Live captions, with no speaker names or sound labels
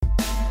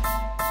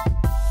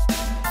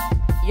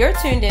You're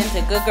tuned in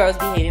to Good Girls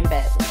Behaving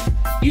Badly.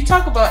 You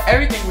talk about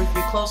everything with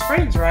your close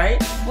friends, right?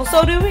 Well,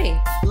 so do we.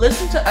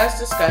 Listen to us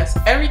discuss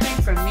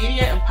everything from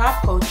media and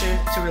pop culture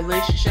to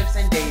relationships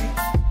and dating.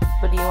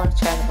 What do you want to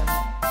chat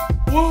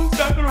about? Well, it's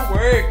not gonna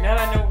work now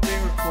that I know we're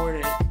being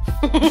recorded.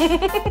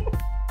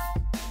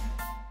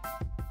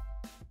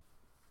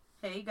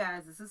 Hey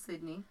guys, this is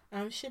Sydney.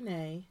 I'm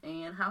Shanae.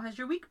 And how has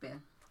your week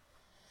been?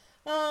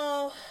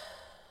 Oh,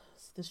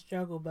 it's the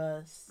struggle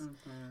bus.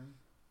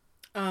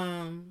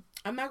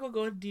 I'm not gonna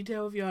go into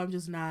detail with y'all. I'm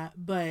just not.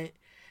 But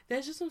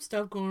there's just some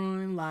stuff going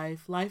on in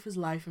life. Life is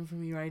lifing for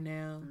me right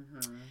now,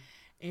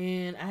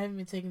 and I haven't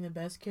been taking the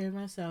best care of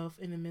myself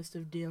in the midst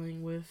of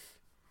dealing with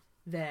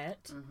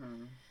that.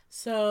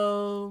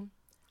 So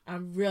I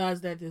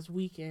realized that this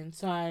weekend.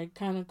 So I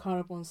kind of caught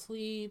up on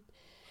sleep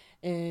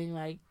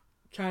and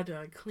tried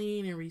to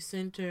clean and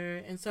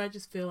recenter. And so I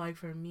just feel like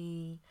for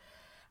me,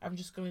 I'm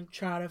just going to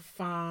try to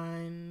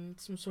find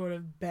some sort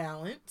of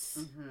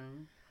balance.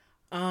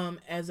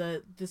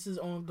 This is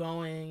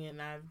ongoing,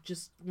 and I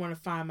just want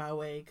to find my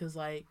way. Because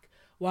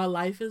while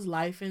life is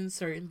life, and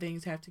certain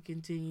things have to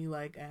continue.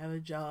 I have a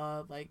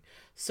job.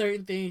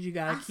 Certain things you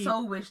gotta keep. I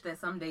so wish that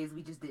some days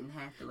we just didn't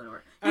have to go to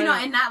work. You know,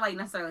 and not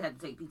necessarily have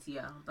to take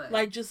PTO,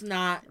 but just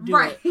not do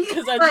it.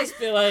 Because I just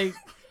feel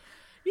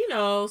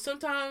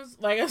sometimes,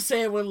 like I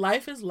said, when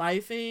life is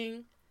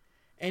lifing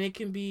and it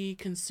can be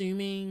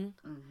consuming,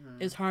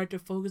 it's hard to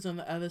focus on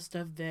the other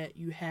stuff that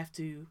you have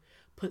to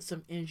put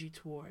some energy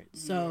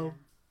towards. So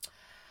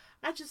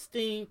I just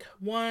think,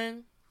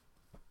 one,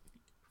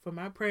 for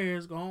my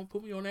prayers, go on,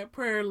 put me on that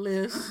prayer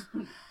list,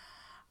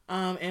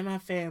 and my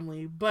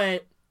family.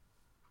 But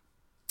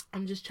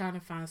I'm just trying to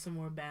find some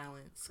more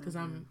balance because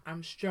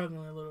I'm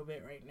struggling a little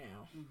bit right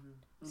now.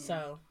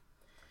 So,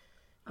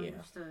 yeah.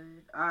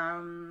 Understood.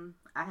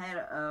 I had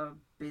a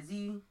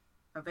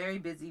very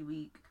busy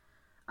week,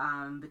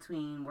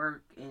 between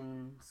work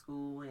and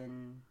school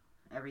and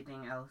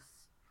everything else.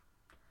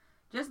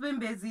 Just been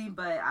busy,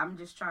 but I'm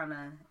just trying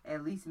to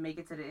at least make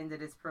it to the end of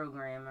this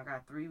program. I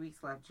got 3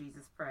 weeks left.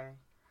 Jesus, pray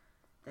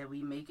that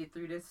we make it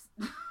through this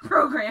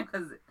program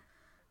because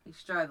he's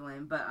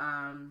struggling. But,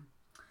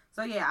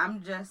 so yeah,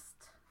 I'm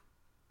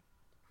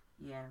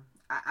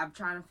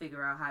trying to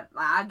figure out how,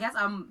 I guess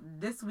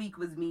this week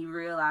was me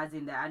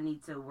realizing that I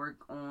need to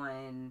work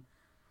on,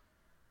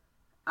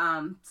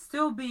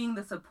 still being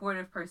the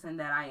supportive person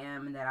that I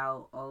am and that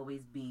I'll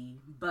always be,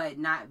 but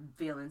not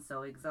feeling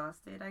so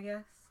exhausted, I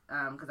guess.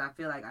 Because I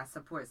feel like I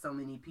support so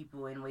many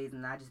people in ways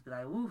and I just be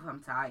like, ooh, I'm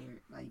tired.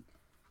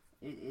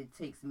 It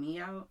takes me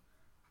out.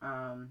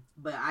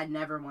 But I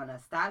never want to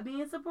stop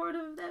being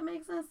supportive, if that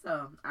makes sense.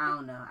 So, I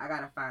don't know. I got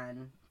to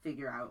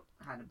figure out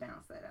how to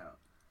balance that out.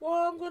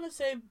 Well, I'm going to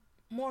say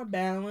more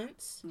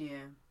balance.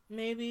 Yeah.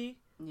 Maybe.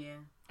 Yeah.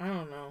 I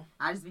don't know.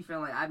 I just be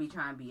feeling like I be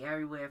trying to be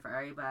everywhere for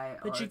everybody.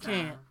 But you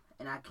can't.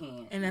 And I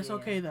can't. And that's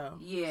okay, though.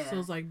 Yeah. So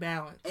it's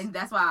balance. And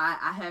that's why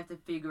I have to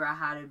figure out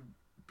how to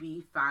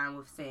be fine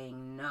with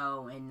saying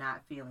no and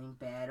not feeling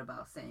bad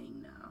about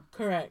saying no.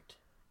 Correct.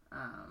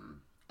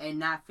 And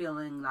not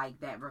feeling like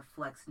that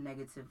reflects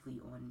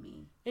negatively on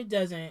me. It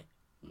doesn't.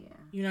 Yeah.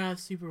 You're not a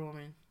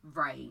superwoman.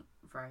 Right.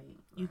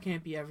 You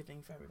can't be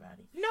everything for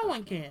everybody. No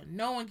one can.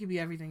 No one can be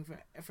everything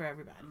for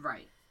everybody.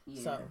 Right.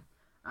 Yeah.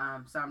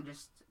 So I'm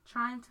just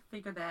trying to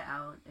figure that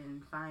out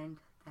and find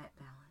that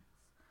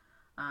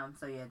balance.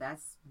 So yeah,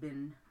 that's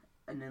been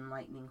an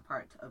enlightening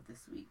part of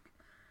this week.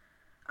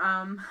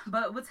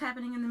 But what's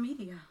happening in the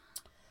media?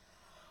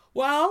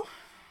 Well,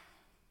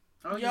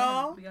 y'all,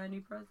 yeah, we got a new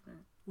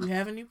president. We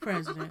have a new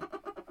president.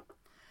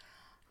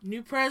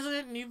 New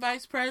president, new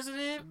vice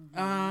president.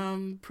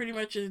 Pretty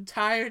much the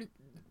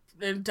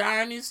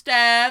entire new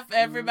staff,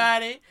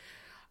 everybody.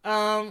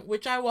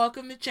 Which I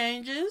welcome the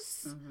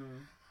changes.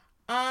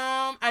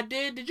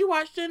 Did you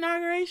watch the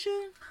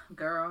inauguration?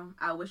 Girl,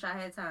 I wish I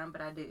had time,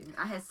 but I didn't.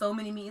 I had so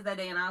many meetings that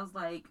day, and I was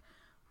like,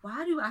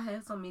 why do I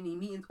have so many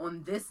meetings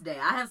on this day?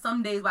 I have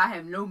some days where I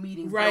have no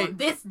meetings. Right. On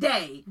this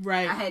day,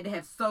 right, I had to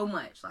have so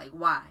much.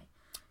 Why?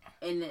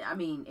 And, I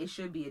mean, it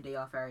should be a day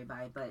off for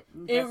everybody, but...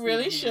 It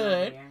really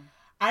should.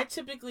 I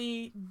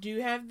typically do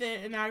have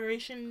the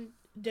inauguration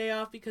day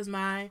off because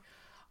my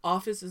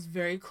office is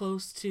very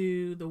close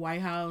to the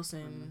White House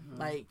and,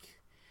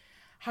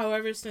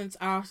 however, since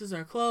our offices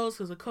are closed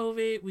because of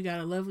COVID, we got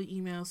a lovely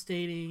email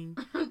stating,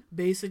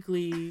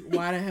 basically,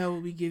 why the hell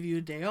would we give you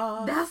a day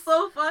off? That's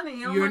so funny.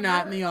 You're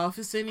not in the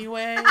office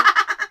anyway,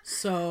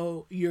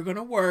 so you're going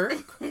to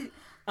work.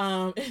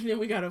 And then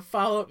we got a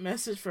follow-up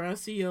message from our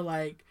CEO,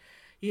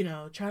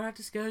 try not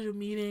to schedule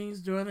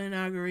meetings during the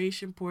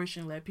inauguration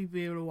portion, let people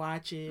be able to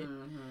watch it.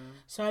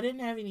 So I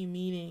didn't have any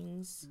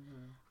meetings.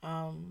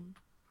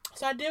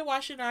 So I did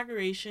watch the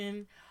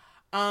inauguration.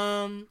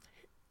 Am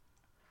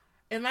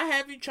I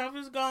happy Trump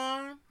is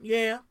gone?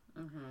 Yeah.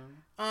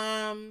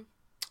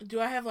 Do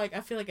I have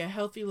I feel a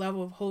healthy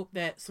level of hope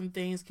that some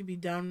things can be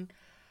done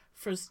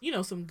for,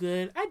 some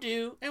good? I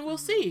do. And we'll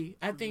see.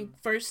 I think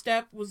first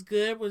step was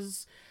good,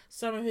 was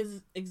some of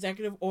his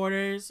executive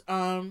orders.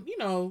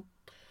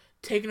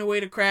 taking away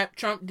the crap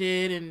Trump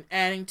did and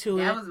adding to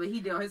it. That was what he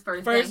did on his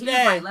first First day. day. He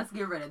was like, let's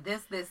get rid of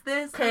this,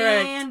 Correct.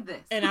 and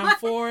this. And I'm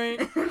for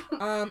it.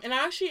 And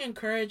I actually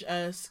encourage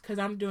us, because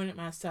I'm doing it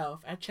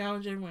myself. I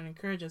challenge everyone,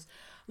 encourage us.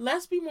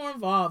 Let's be more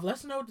involved.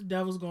 Let's know what the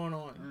devil's going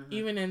on,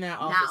 even in that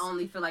office. Not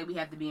only feel like we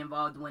have to be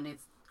involved when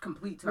it's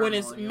complete turmoil. When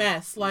it's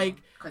mess. Like,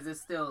 because it's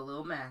still a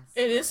little mess.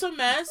 It is a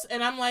mess.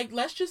 And I'm like,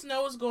 let's just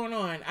know what's going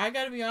on. I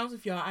got to be honest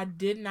with y'all. I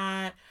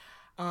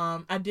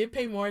did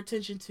pay more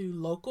attention to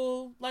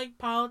local, like,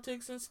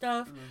 politics and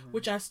stuff,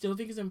 which I still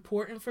think is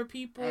important for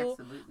people.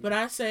 Absolutely. But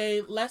I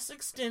say, let's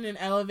extend and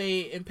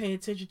elevate and pay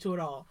attention to it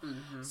all.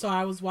 So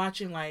I was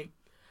watching, like,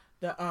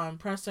 the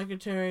press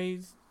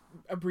secretary's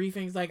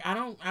briefings. Like,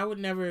 I would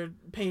never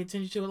pay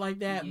attention to it like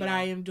that, but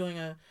I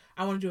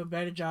want to do a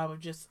better job of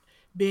just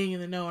being in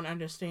the know and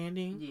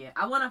understanding. Yeah,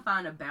 I want to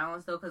find a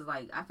balance though, because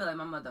like I feel like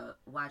my mother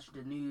watched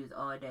the news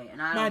all day, and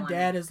my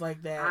dad is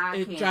like that.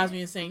 It drives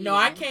me insane. No,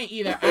 I can't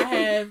either. I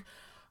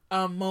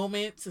have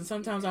moments, and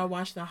sometimes I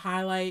watch the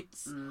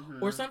highlights,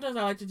 or sometimes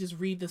I like to just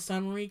read the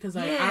summary because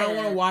I don't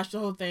want to watch the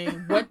whole thing.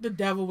 What the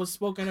devil was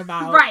spoken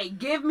about, right?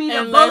 Give me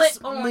the and bullet let's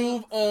point.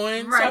 Move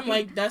on. Right. So I'm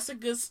like, that's a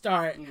good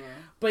start. Yeah.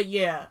 But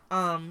yeah,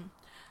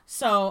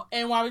 so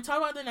and while we talk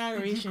about the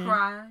inauguration, did you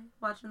cry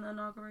watching the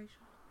inauguration?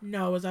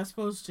 No, was I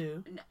supposed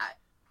to?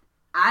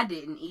 I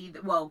didn't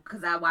either. Well,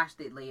 because I watched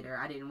it later.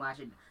 I didn't watch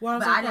it. Why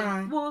was I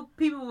crying? Well,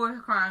 people were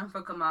crying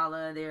for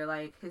Kamala. They're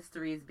like,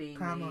 history is being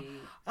made.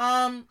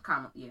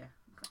 Kamala, yeah.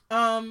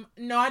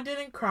 No, I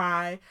didn't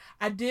cry.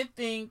 I did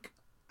think,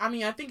 I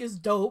think it's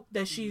dope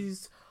that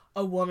she's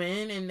a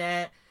woman and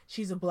that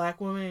she's a black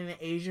woman and an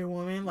Asian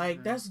woman.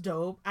 Like, that's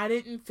dope. I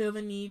didn't feel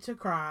the need to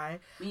cry.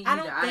 Me I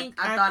either. don't think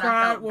I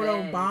cried with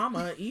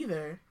Obama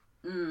either.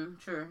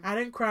 True. I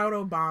didn't cry with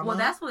Obama. Well,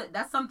 that's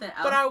something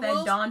else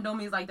that dawned on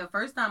me. Is like the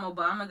first time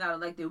Obama got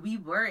elected, we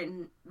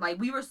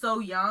were so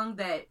young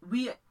that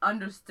we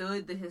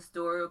understood the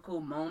historical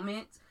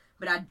moments,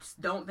 but I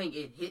just don't think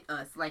it hit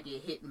us like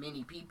it hit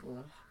many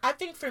people. I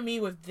think for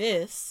me with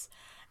this,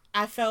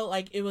 I felt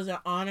like it was an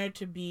honor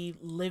to be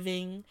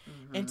living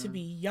and to be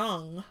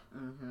young,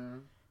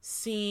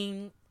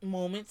 seeing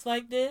moments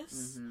like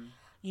this.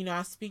 You know,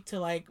 I speak to,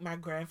 like, my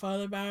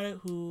grandfather about it,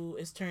 who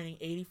is turning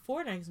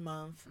 84 next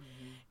month,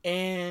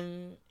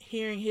 and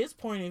hearing his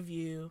point of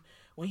view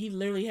when he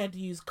literally had to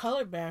use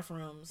colored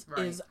bathrooms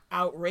is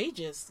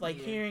outrageous. Like,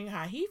 hearing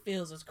how he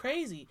feels is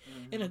crazy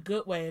in a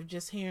good way of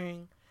just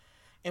hearing,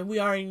 and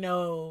we already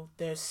know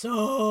there's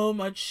so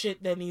much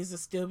shit that needs to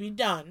still be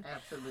done.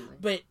 Absolutely.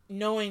 But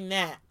knowing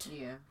that.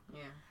 Yeah.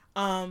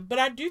 But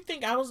I do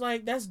think, I was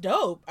like, that's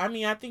dope. I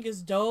mean, I think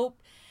it's dope.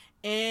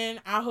 And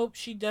I hope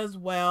she does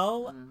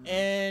well,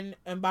 and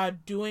by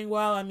doing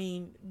well, I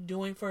mean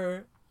doing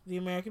for the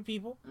American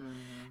people,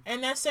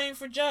 and that's same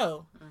for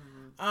Joe. You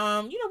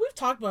know, we've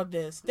talked about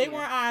this. They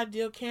weren't our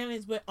ideal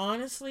candidates, but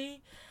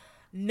honestly,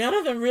 none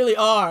of them really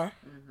are,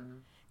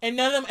 and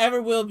none of them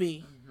ever will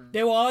be.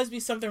 There will always be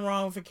something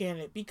wrong with a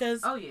candidate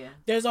because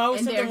there's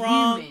always something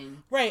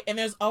wrong, right? And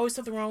there's always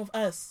something wrong with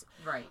us,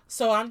 right?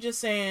 So I'm just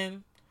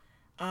saying,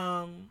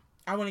 I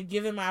want to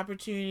give them an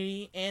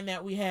opportunity, and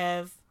that we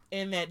have.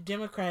 And that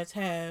Democrats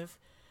have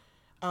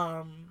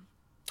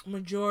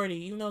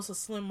majority, even though it's a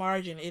slim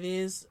margin, it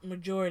is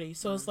majority.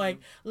 So it's like,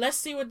 let's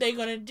see what they're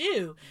gonna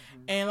do.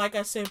 And like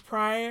I said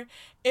prior,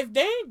 if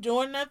they ain't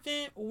doing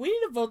nothing, we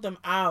need to vote them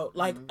out.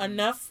 Like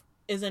enough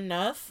is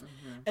enough.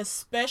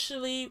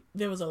 Especially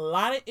there was a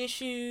lot of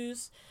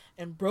issues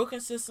and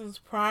broken systems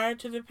prior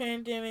to the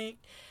pandemic.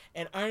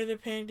 And under the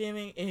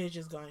pandemic, it has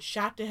just gone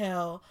shot to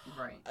hell.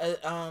 Right.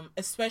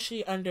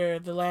 Especially under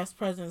the last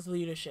president's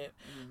leadership.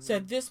 So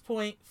at this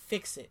point,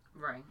 fix it.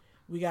 Right.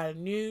 We got a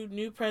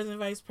new president,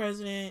 vice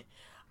president.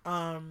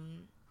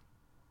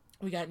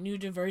 We got new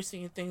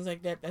diversity and things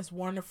like that. That's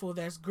wonderful.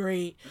 That's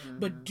great.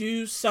 But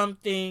do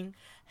something.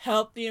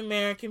 Help the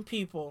American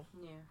people.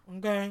 Yeah.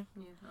 Okay?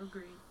 Yeah,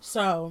 agreed.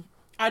 So,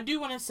 I do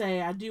want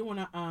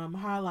to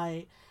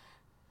highlight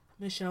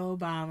Michelle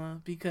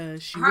Obama,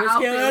 because she was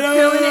killing it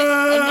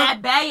in that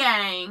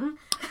bang.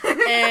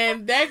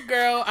 And that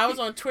girl, I was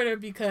on Twitter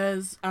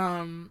because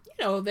you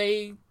know,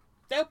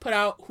 they'll put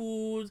out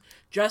who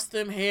dressed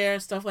them hair,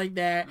 stuff like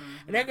that.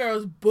 And that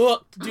girl's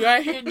booked. Do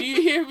you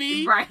hear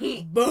me?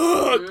 Right.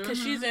 Booked, because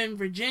she's in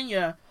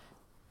Virginia.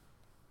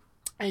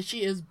 And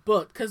she is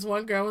booked. Because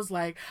one girl was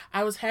like,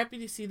 I was happy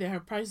to see that her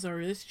prices are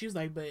realistic. She was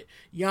like, but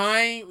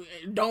y'all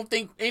don't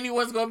think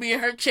anyone's going to be in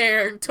her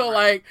chair until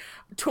like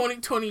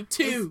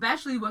 2022.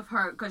 Especially with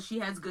her, because she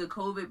has good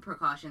COVID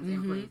precautions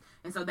in place.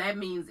 And so that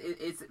means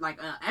it's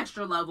like an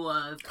extra level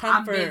of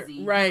comfort, I'm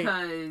busy. Right.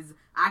 Because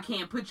I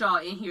can't put y'all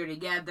in here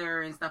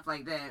together and stuff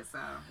like that. So,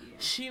 yeah.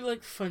 She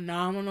looked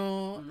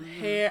phenomenal.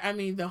 Hair, I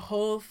mean, the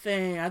whole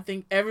thing. I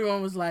think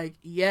everyone was like,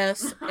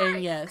 yes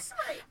and yes.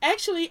 Right.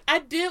 Actually, I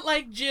did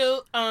like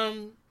Jill,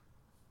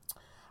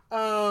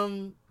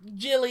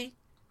 Jilly,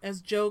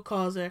 as Joe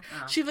calls her.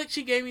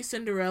 She gave me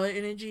Cinderella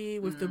energy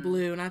with the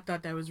blue, and I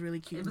thought that was really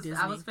cute. Disney.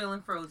 I was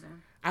feeling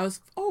Frozen. I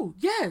was,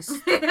 yes.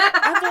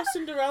 I thought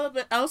Cinderella,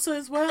 but Elsa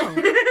as well.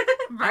 Right.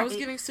 I was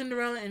getting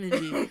Cinderella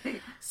energy.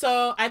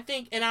 So I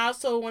think, and I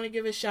also want to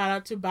give a shout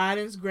out to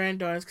Biden's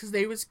granddaughters because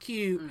they was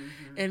cute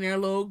in their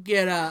little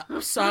get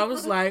up. So I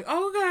was like,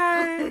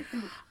 okay.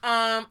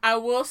 I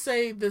will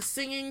say the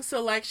singing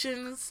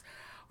selections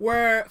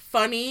were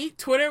funny.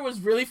 Twitter was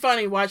really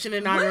funny watching the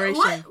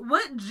inauguration.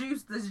 What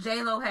juice does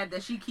J-Lo have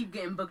that she keep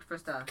getting booked for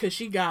stuff? Because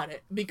she got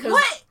it. Because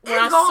when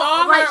I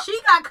saw her, she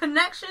got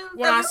connections.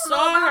 When I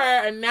saw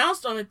her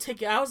announced on the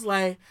ticket, I was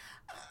like,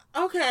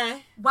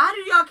 okay. Why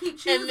do y'all keep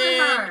choosing and then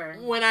her?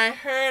 When I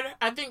heard,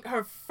 I think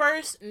her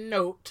first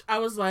note, I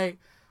was like,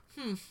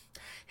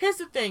 Here's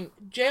the thing.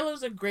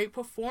 J-Lo's a great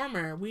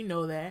performer. We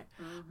know that.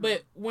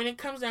 But when it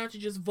comes down to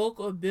just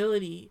vocal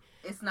ability,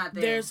 it's not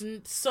there. There's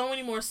so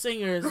many more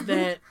singers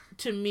that,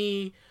 to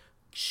me,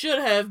 should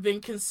have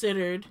been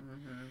considered.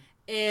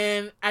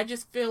 And I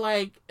just feel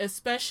like,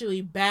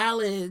 especially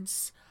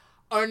ballads,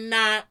 are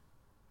not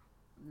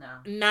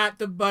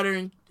the butter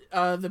and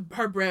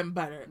her bread and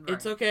butter. Right.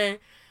 It's okay.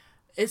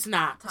 It's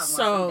not. Talking about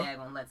some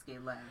daggone Let's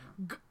Get Loud.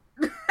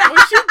 When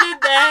she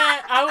did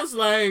that, I was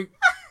like,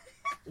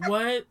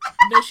 what?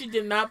 No, she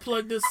did not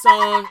plug this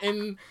song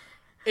and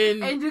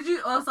did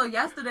you also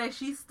yesterday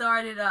she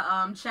started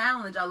a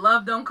challenge, a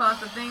Love Don't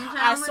Cost a Thing challenge.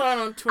 I saw it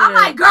on Twitter. I'm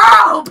like,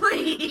 girl,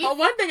 please. Oh,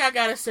 one thing I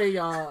gotta say,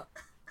 y'all,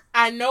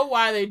 I know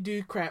why they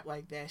do crap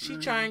like that. She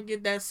try and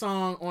get that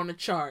song on the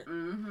chart,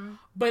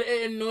 but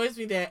it annoys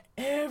me that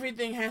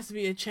everything has to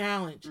be a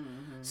challenge.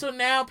 So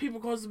now people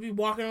are supposed to be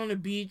walking on the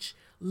beach,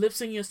 lip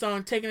syncing your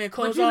song, taking their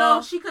clothes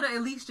off. She could have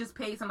at least just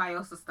paid somebody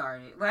else to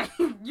start it. Like,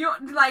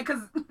 because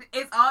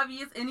it's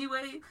obvious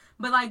anyway.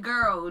 But, like,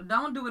 girl,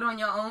 don't do it on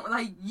your own.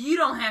 Like, you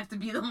don't have to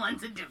be the one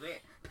to do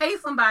it. Pay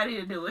somebody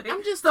to do it.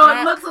 I'm just so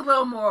it looks a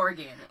little more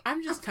organic.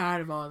 I'm just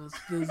tired of all this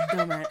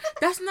dumbass.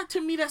 That's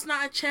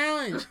not a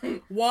challenge.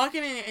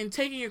 Walking in and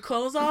taking your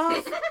clothes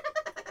off.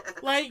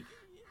 Like,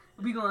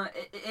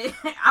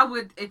 I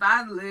would, if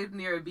I lived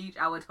near a beach,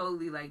 I would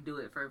totally, like, do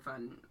it for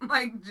fun.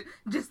 Like,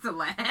 just to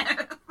laugh.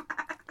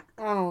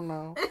 I don't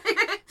know.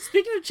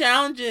 Speaking of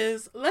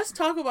challenges, let's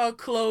talk about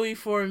Chloe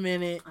for a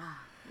minute.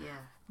 Yeah.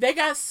 They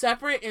got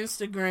separate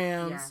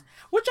Instagrams,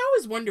 which I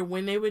always wonder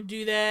when they would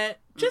do that.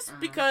 Just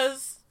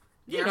because,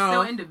 they're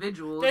still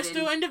individuals. They're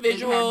still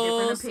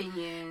individuals. They have different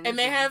opinions. And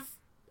they have,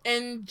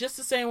 and just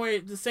the same way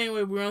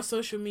we're on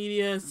social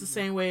media, it's the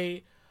same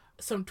way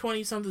some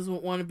 20-somethings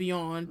would want to be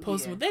on,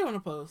 posting what they want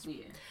to post.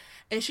 Yeah.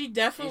 And she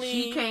definitely...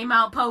 And she came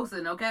out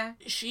posting, okay?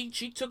 She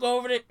took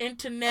over the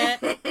internet.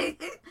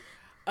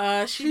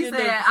 She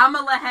said, I'm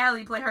going to let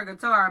Hallie play her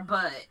guitar,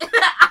 but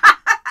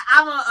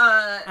I'm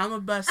going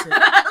to bust it.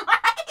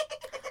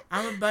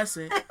 I'm going to bust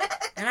it.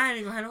 And I ain't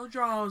even have no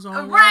drawers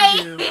on.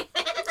 Right.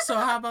 So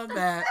how about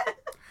that?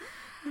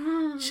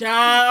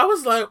 Child, I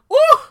was like,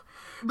 ooh.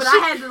 But I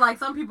had to, like,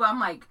 some people, I'm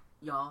like,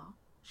 y'all,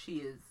 she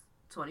is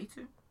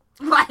 22.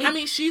 Like, I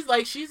mean, she's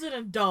an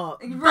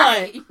adult,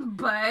 right?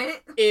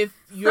 But if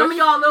you're some of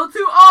y'all a little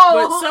too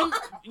old,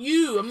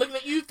 I'm looking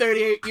at you,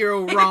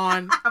 38-year-old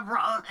Ron.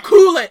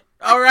 Cool it,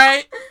 all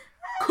right?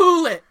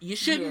 Cool it. You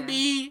shouldn't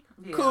be.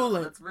 Cool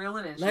it. Let's reel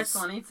it in. She's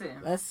 22.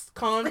 Let's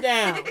calm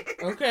down,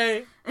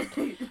 okay?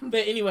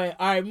 But anyway,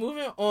 all right.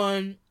 Moving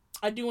on.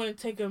 I do want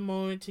to take a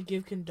moment to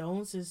give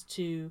condolences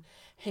to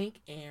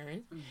Hank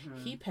Aaron.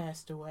 He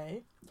passed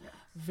away.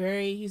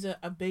 He's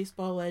a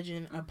baseball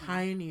legend, a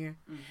pioneer.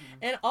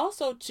 And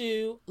also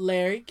to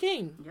Larry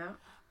King.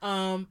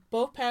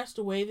 Both passed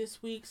away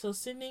this week, so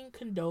sending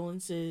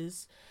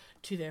condolences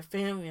to their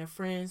family and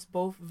friends,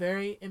 both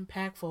very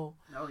impactful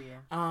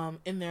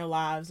in their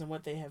lives and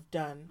what they have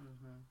done.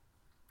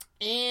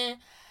 And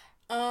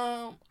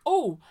how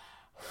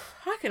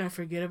can I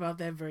forget about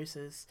that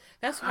Versus?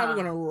 That's how we're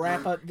gonna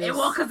wrap up this.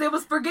 Well, because it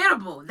was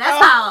forgettable. That's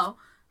how.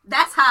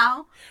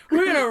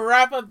 We're going to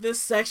wrap up this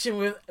section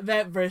with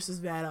that Versus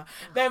battle.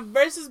 That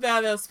Versus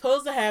battle that was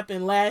supposed to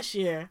happen last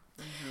year.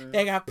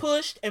 They got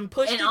pushed and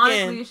pushed again. And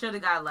honestly, it should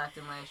have got left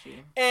in last year.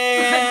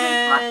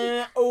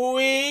 And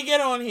we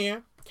get on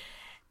here.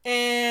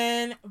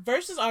 And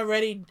Versus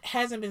already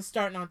hasn't been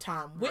starting on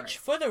time. Which,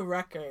 for the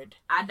record,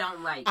 I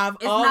don't like.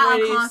 It's not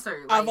a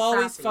concert. I've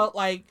always felt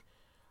like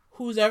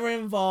who's ever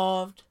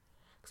involved...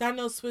 I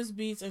know Swiss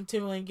Beats and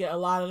Timbaland get a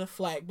lot of the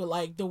flack, but,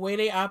 like, the way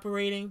they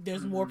operating,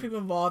 there's more people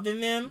involved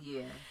in them.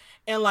 Yeah.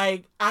 And,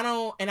 like,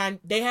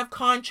 they have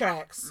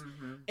contracts,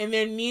 and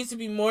there needs to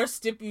be more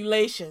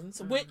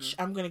stipulations, which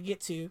I'm going to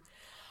get to.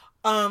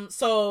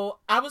 So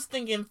I was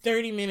thinking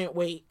 30-minute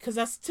wait, because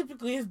that's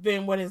typically has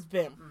been what it's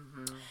been.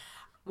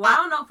 Well, I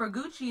don't know. For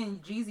Gucci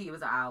and Jeezy, it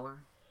was an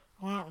hour.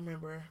 Well, I don't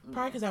remember.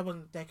 Probably because I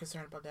wasn't that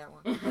concerned about that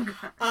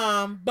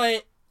one.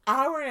 But...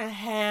 hour and a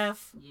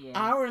half,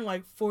 hour and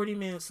like 40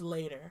 minutes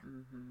later,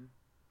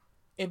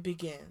 it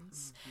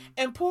begins.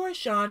 And poor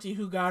Ashanti,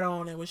 who got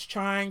on and was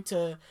trying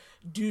to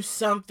do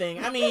something.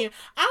 I mean,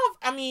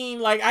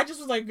 I just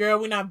was like, girl,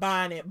 we're not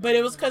buying it. But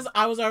it was because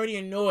I was already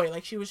annoyed.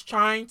 Like, she was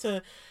trying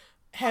to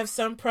have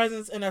some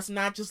presence in us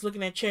not just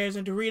looking at chairs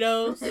and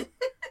Doritos.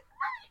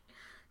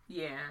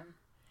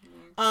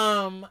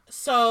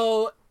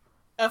 So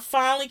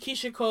finally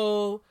Keisha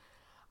Cole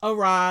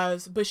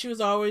arrives, but she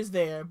was always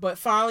there. But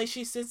finally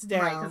she sits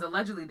down. Right, because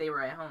allegedly they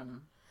were at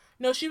home.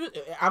 No, she was.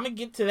 I'm gonna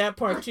get to that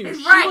part too. Right.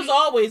 She was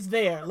always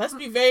there. Let's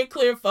be very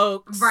clear,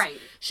 folks. Right.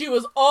 She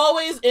was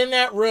always in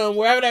that room,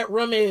 wherever that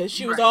room is.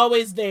 She was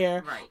always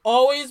there. Right.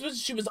 Always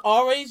was. She was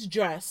always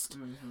dressed.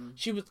 Mm-hmm.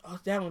 She was. Oh,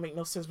 that don't make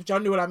no sense, but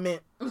y'all knew what I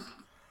meant.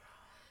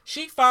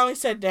 She finally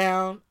sat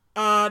down.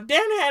 Darren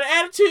had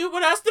an attitude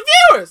with us, the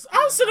viewers.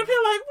 I was sitting up here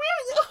like,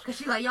 where? Because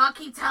she like, y'all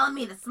keep telling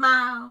me to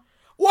smile.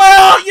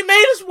 Well, you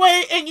made us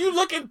wait, and you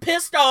looking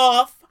pissed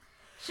off.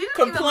 She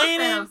didn't even look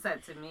that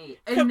upset to me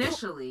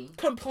initially.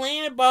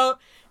 Complaining about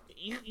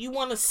you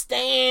want to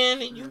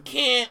stand and you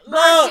can't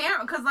look.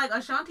 Because like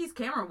Ashanti's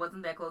camera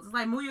wasn't that close. It's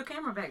like, move your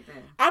camera back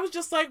then. I was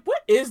just like,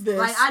 what is this?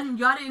 Like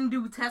y'all didn't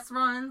do test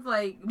runs.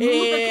 Like move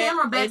the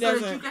camera back so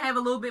that you can have a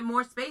little bit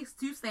more space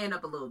to stand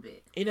up a little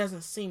bit. It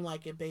doesn't seem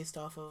like it based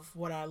off of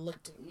what I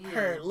looked and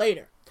heard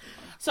later.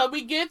 So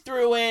we get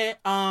through it.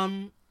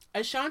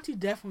 Ashanti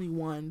definitely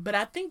won, but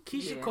I think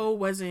Keisha Cole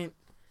wasn't.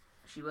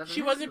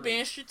 She wasn't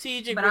being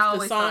strategic with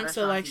the song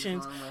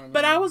selections.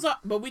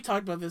 But we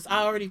talked about this.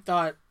 I already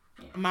thought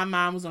my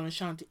mind was on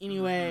Ashanti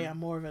anyway. I'm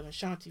more of an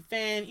Ashanti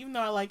fan, even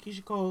though I like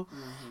Keisha Cole.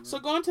 So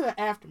going to the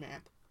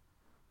aftermath.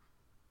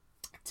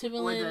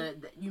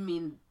 Timbaland. You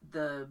mean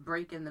the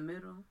break in the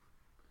middle?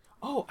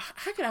 Oh,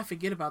 how could I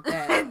forget about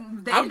that?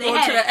 I'm going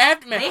to the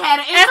aftermath. They had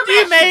an After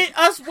you made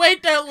us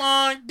wait that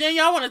long, then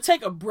y'all want to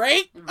take a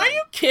break? Right. Are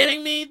you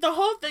kidding me? The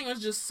whole thing was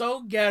just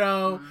so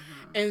ghetto.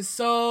 And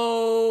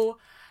so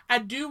I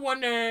do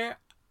wonder,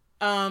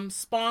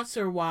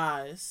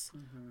 sponsor-wise,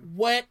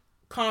 what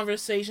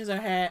conversations I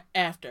had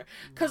after.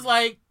 Because,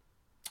 like,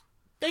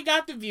 they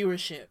got the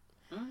viewership.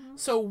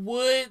 So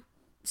would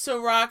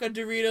Ciroc or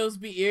Doritos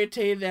be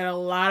irritated that a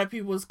lot of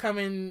people was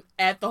coming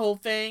at the whole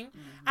thing?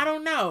 I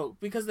don't know,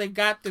 because they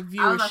got the viewership.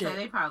 I was going to say,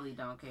 they probably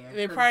don't care.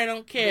 They probably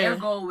don't care. Their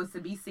goal was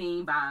to be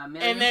seen by a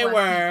million and they plus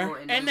were.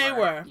 people. And they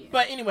were. Yeah.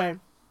 But anyway,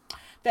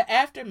 the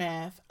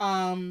aftermath,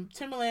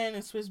 Timbaland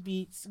and Swiss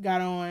Beats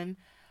got on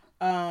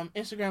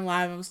Instagram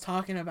Live and was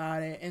talking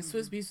about it. And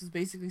Swiss Beats was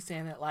basically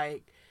saying that,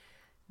 like,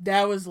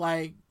 that was,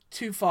 like,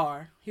 too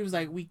far. He was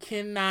like, we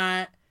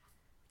cannot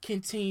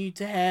continue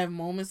to have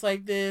moments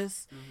like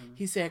this.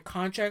 He said,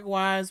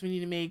 contract-wise, we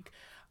need to make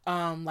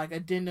like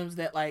addendums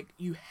that like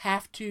you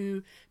have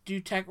to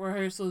do tech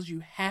rehearsals, you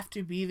have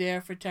to be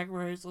there for tech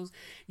rehearsals,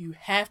 you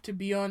have to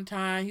be on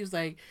time. He was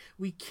like,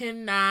 we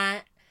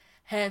cannot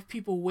have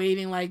people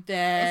waiting like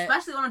that,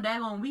 especially on a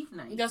daggone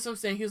weeknight. That's what I'm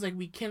saying. He was like,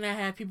 we cannot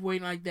have people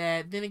waiting like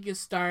that. Then it gets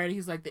started.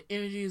 He's like, the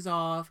energy is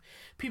off,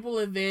 people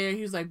are there.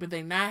 He was like, but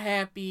they're not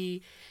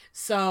happy.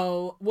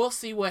 So we'll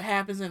see what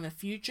happens in the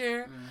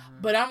future.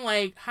 But I'm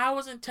like, how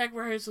wasn't tech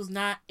rehearsals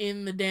not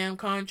in the damn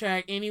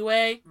contract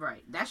anyway?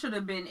 Right. That should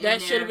have been.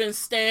 That should have been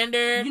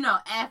standard. You know,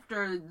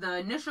 after the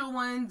initial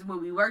ones when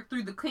we worked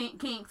through the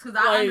kinks, because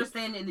I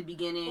understand in the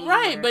beginning.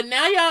 Right, but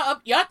now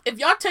y'all if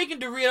y'all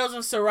taking Doritos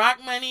and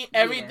Ciroc money,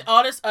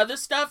 all this other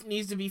stuff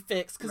needs to be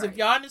fixed. Because if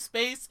y'all in a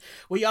space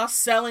where y'all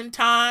selling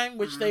time,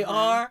 which they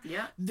are,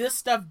 this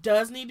stuff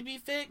does need to be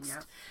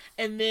fixed.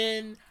 And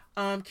then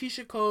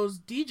Keisha Cole's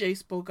DJ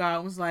spoke out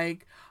and was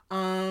like,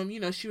 you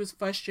know, she was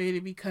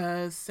frustrated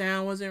because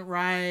sound wasn't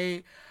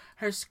right.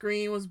 Her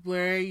screen was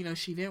blurry. You know,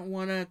 she didn't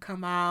want to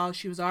come out.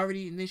 She was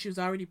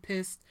already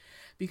pissed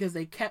because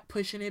they kept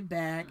pushing it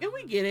back. And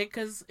we get it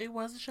because it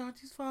was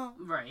Ashanti's fault.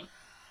 Right.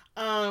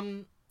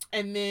 And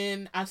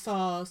then I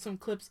saw some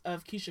clips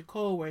of Keisha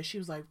Cole where she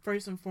was like,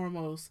 first and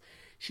foremost,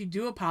 she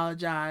do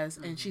apologize.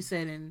 And she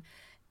said, and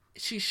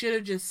she should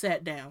have just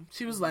sat down.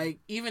 She was like,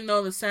 even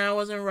though the sound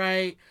wasn't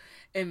right,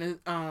 and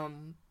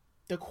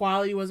the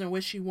quality wasn't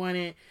what she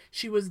wanted,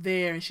 she was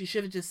there, and she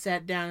should have just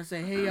sat down and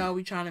said, hey, y'all,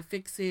 we trying to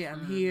fix it.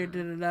 I'm here,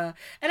 da-da-da.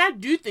 And I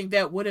do think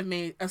that would have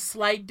made a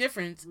slight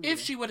difference if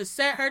she would have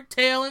sat her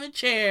tail in the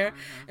chair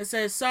and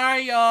said,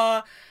 sorry,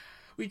 y'all,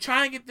 we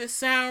trying to get this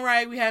sound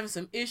right. We having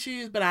some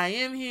issues, but I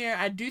am here.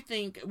 I do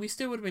think we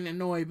still would have been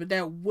annoyed, but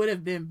that would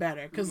have been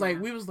better. Because,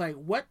 like, we was like,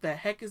 what the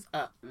heck is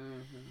up?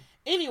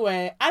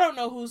 Anyway, I don't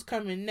know who's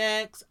coming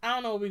next. I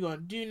don't know what we're going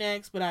to do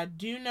next, but I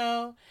do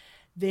know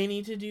they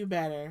need to do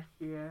better.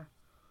 Yeah.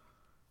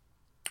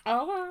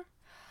 Okay.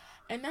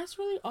 And that's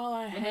really all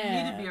I have. And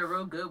it need to be a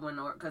real good one,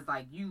 because,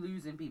 like, you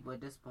losing people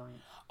at this point.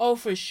 Oh,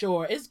 for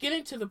sure. It's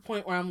getting to the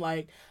point where I'm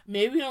like,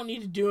 maybe we don't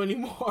need to do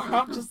anymore.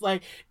 I'm just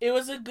like, it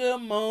was a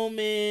good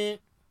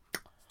moment.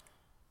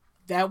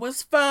 That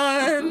was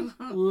fun.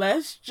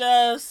 Let's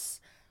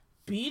just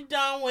be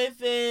done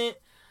with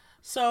it.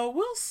 So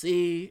we'll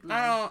see.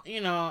 I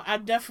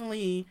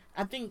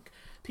think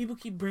people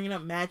keep bringing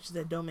up matches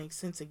that don't make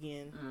sense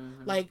again.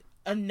 Like,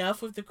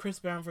 enough with the Chris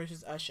Brown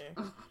versus Usher.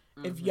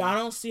 If y'all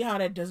don't see how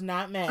that does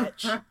not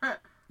match,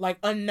 like,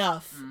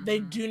 enough. They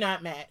do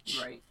not match.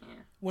 Right. Yeah.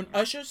 When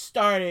Usher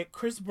started,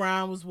 Chris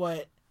Brown was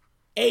what?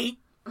 8?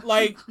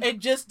 Like, it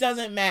just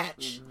doesn't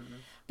match.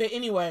 But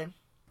anyway,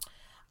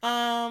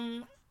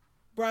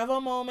 Bravo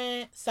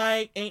moment,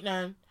 psych, ain't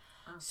none.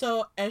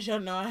 So, as y'all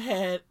know,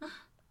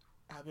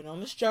 I've been on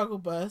the struggle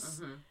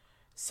bus.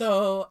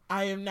 So,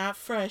 I am not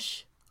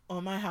fresh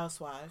on my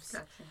housewives.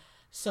 Gotcha.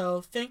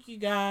 So thank you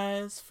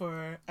guys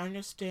for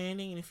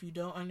understanding. And if you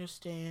don't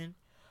understand,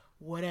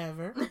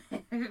 whatever.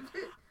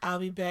 I'll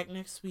be back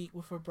next week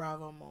with a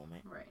Bravo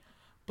moment. Right.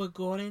 But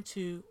going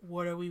into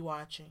what are we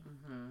watching?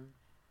 Mm-hmm.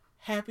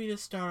 Happy to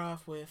start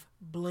off with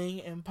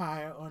Bling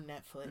Empire on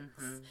Netflix.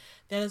 Mm-hmm.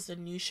 That is the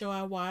new show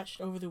I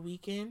watched over the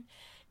weekend.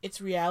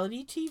 It's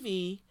reality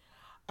TV.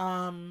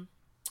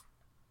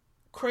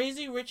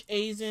 Crazy Rich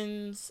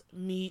Asians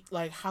meet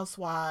like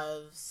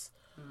housewives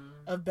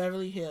of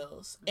Beverly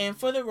Hills. And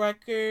for the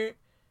record,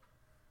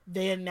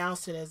 they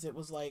announced it as it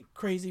was like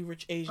Crazy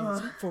Rich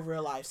Asians for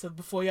real life. So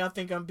before y'all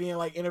think I'm being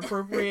like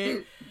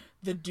inappropriate,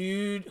 the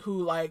dude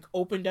who like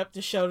opened up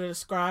the show to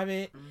describe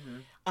it,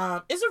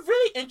 it's a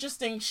really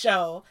interesting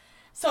show.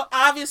 So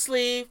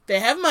obviously they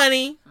have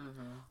money,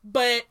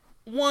 but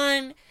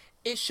one,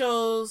 it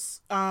shows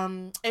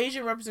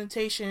Asian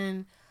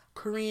representation,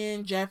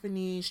 Korean,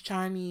 Japanese,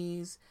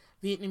 Chinese,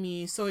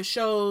 Vietnamese. So it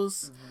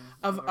shows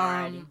a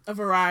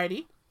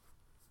variety.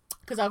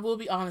 Because I will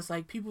be honest,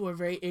 like, people are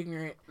very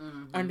ignorant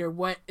under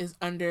what is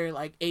under,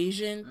 like,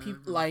 Asian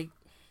people, like,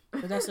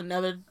 but that's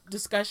another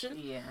discussion.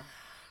 Yeah.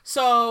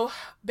 So,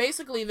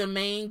 basically, the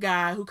main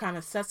guy who kind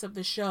of sets up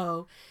the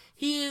show,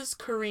 he is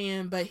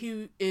Korean, but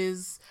he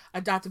is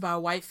adopted by a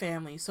white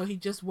family, so he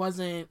just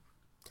wasn't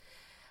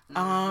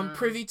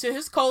privy to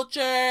his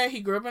culture. He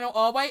grew up in an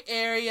all-white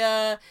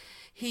area.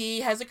 He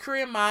has a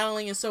career in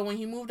modeling, and so when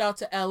he moved out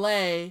to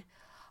LA,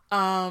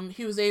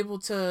 he was able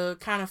to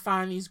kind of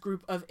find these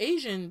group of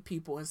Asian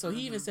people. And so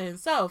he even said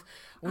himself,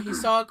 when he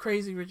saw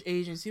Crazy Rich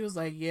Asians, he was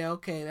like, yeah,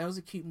 okay, that was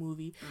a cute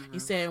movie. He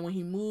said when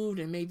he moved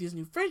and made these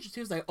new friendships,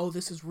 he was like, oh,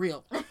 this is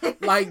real.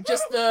 Like,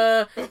 just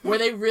where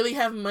they really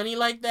have money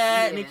like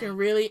that, and they can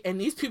really, and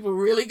these people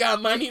really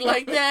got money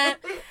like that.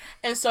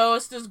 And so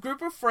it's this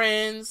group of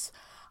friends.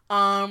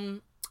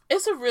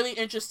 It's a really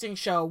interesting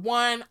show.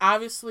 One,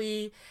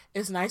 obviously,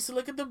 it's nice to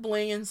look at the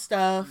bling and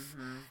stuff.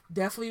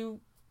 Definitely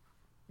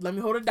let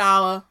me hold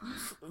 $1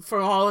 for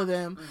all of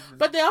them.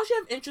 But they also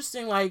have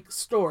interesting, like,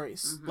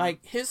 stories.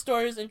 Like, his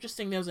story is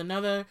interesting. There was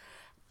another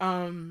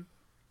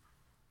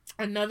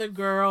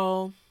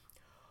girl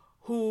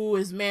who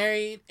is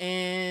married,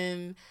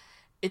 and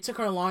it took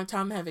her a long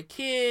time to have a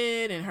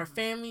kid, and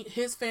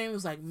his family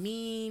was, like,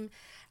 mean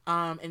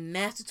and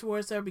nasty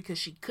towards her because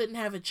she couldn't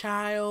have a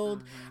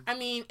child. I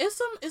mean, it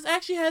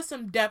actually has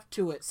some depth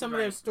to it, some of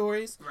their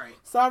stories. Right.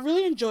 So I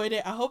really enjoyed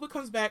it. I hope it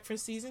comes back for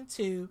season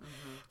 2.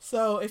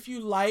 So if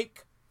you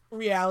like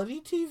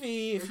reality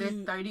TV, is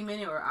it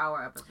 30-minute or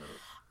hour episodes?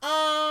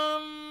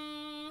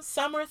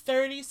 Some are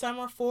 30, some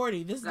are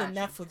 40. This is the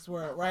Netflix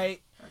world,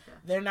 right? Okay.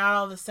 They're not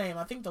all the same.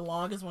 I think the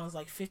longest one is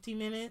like 50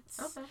 minutes.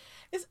 Okay.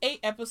 It's 8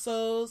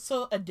 episodes,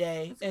 so a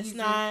day. It's easy,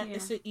 not. Yeah.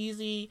 It's an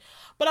easy,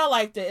 but I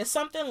liked it. It's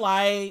something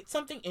light,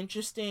 something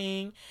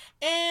interesting,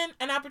 and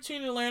an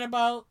opportunity to learn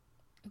about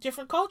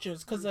different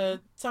cultures because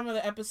some of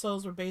the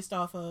episodes were based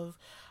off of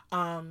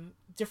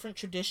different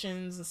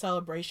traditions and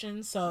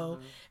celebrations. So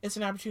it's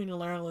an opportunity to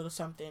learn a little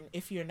something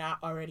if you're not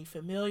already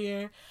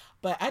familiar.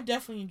 But I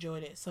definitely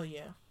enjoyed it. So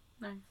yeah.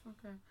 Nice.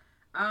 Okay.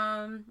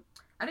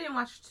 I didn't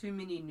watch too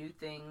many new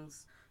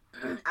things.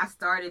 I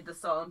started the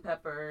Salt and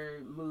Pepper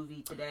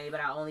movie today,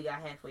 but I only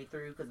got halfway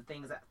through because the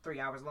thing is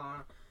 3 hours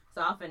long. So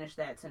I'll finish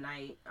that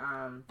tonight.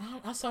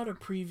 I saw the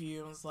preview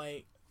and was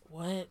like,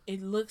 what?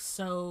 It looks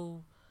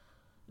so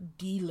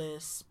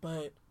D-list,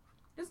 but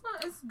it's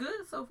not. It's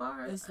good so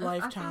far. It's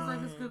Lifetime. I feel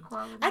like it's good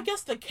quality. I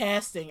guess the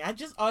casting. I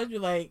just always be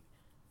like,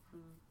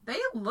 they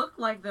look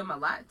like them a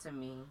lot to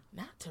me.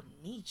 Not to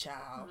me,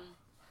 child.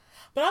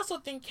 But I also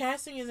think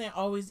casting isn't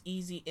always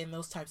easy in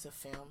those types of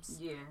films.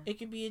 Yeah. It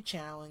can be a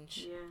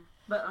challenge. Yeah.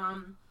 But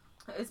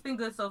it's been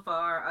good so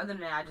far. Other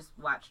than that, I just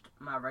watched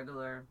my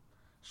regular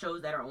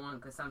shows that are on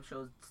because some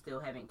shows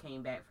still haven't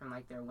came back from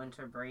like their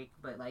winter break.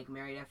 But like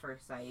Married at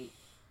First Sight,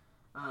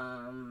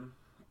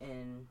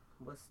 and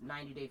what's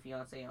 90 Day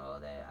Fiancé and all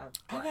that.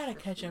 I gotta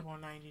catch up on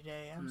 90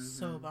 Day. I'm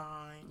so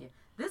behind. Yeah.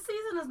 This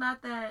season is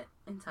not that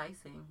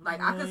enticing. Like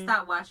really? I could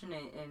stop watching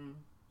it and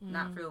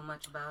not feel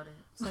much about it.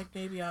 It's like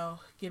maybe I'll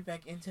get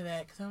back into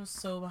that because I'm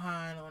so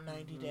behind on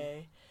 90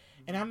 Day.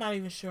 And I'm not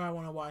even sure I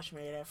want to watch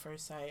Married at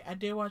First Sight. I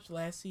did watch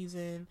last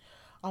season.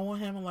 I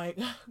want him like,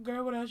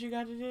 girl, what else you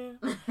got to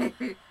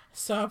do?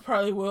 So I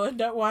probably will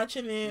end up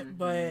watching it,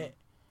 but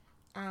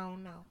I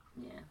don't know.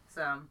 Yeah.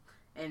 So,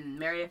 and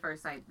Married at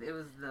First Sight, it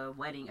was the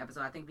wedding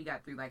episode. I think we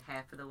got through like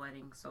half of the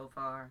wedding so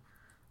far.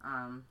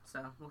 So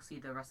we'll see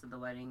the rest of the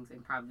weddings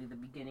and probably the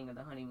beginning of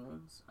the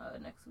honeymoons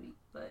next week.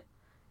 But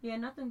yeah,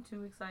 nothing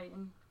too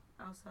exciting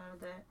outside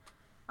of that.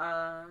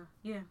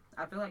 Yeah,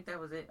 I feel like that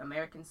was it.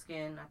 American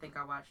Skin, I think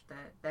I watched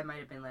that. That might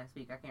have been last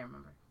week. I can't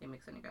remember. They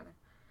mix it together.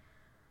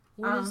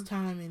 What is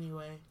time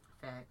anyway?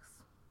 Facts.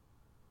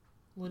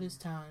 What is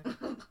time?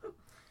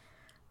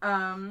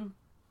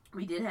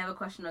 We did have a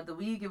question of the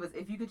week. It was,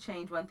 if you could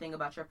change one thing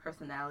about your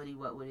personality,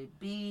 what would it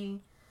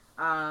be?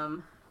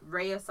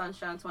 Ray of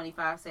Sunshine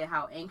 25 said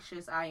how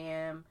anxious I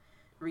am.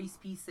 Reese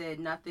P said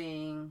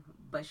nothing,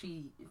 but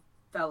she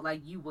felt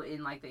like you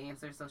wouldn't like the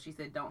answer, so she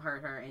said don't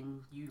hurt her,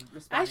 and you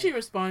responded. I actually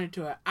responded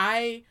to it.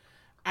 I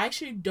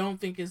actually don't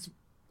think it's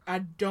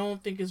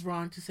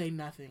wrong to say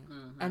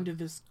nothing under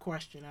this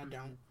question. I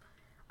don't.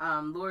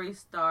 Lori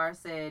Starr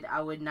said,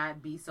 I would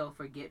not be so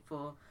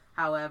forgetful.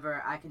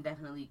 However, I can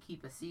definitely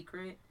keep a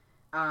secret.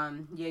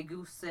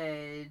 Goose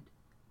said,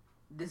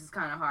 this is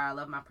kind of hard. I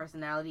love my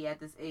personality at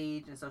this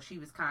age. And so she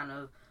was kind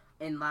of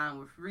in line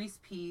with Reese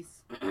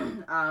Piece,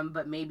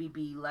 but maybe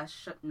be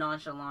less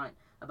nonchalant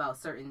about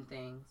certain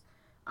things.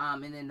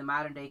 And then the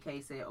modern day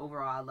case said,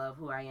 overall, I love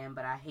who I am,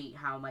 but I hate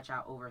how much I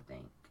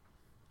overthink.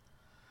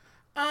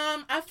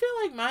 I feel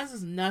like mine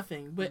is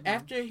nothing, but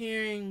after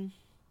hearing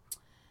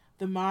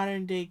the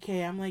modern day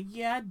K, I'm like,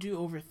 yeah, I do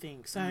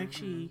overthink. So I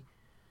actually,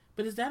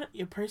 but is that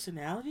your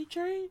personality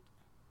trait?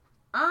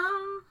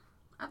 I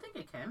think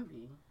it can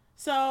be.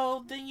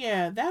 So then,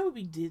 yeah, that would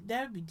be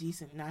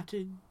decent not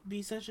to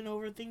be such an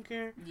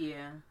overthinker.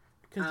 Yeah,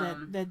 because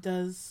that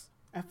does,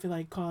 I feel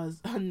like, cause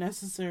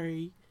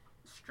unnecessary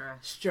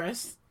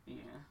stress. Yeah,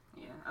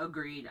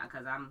 agreed.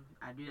 Because I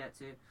do that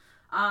too.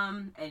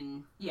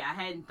 And yeah, I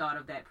hadn't thought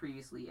of that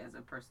previously as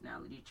a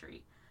personality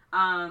trait.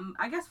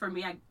 I guess for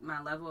me,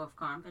 my level of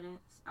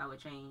confidence, I would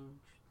change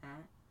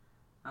that.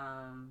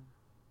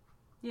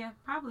 Yeah,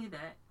 probably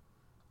that.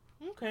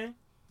 Okay.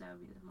 That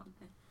would be the one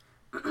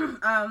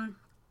thing.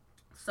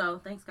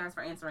 So thanks guys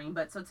for answering.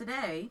 But so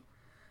today,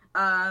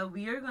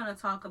 we are going to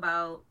talk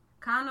about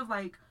kind of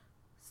like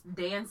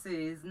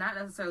dances, not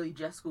necessarily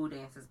just school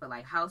dances, but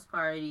like house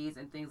parties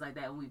and things like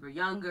that when we were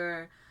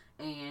younger,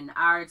 and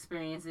our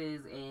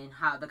experiences and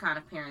how the kind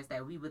of parents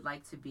that we would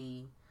like to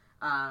be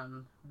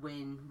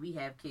when we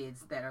have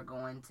kids that are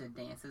going to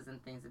dances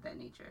and things of that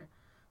nature.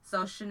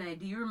 So Shanae,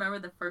 do you remember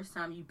the first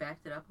time you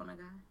backed it up on a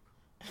guy?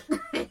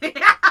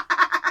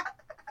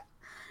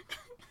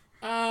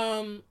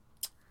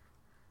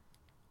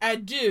 I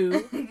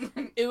do.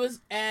 It was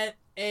at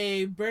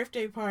a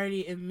birthday party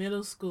in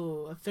middle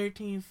school, a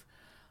 13th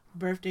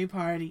birthday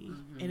party,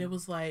 and it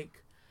was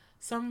like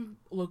some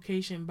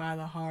location by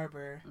the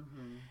harbor.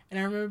 And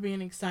I remember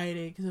being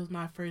excited because it was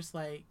my first,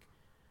 like,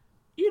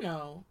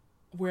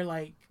 where,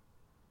 like,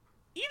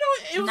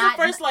 it was the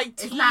first, like,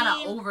 teen. It's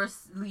not an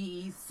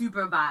overly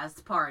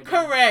supervised party.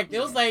 Correct. Yeah.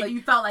 It was like... So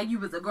you felt like you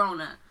was a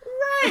grown-up.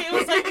 Right. It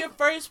was like your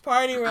first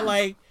party where,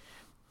 like,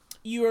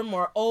 you were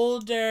more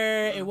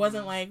older. It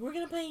wasn't like, we're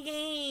going to play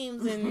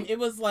games. And it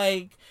was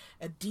like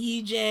a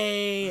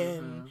DJ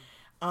and,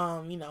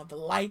 the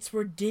lights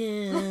were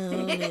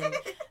dim and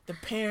the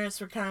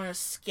parents were kind of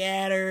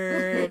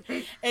scattered.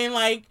 And,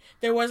 like,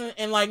 there wasn't,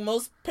 and, like,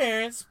 most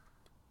parents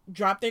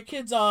dropped their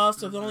kids off,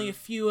 so there's only a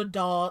few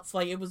adults.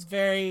 Like, it was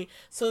very,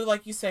 so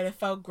like you said, it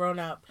felt grown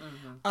up.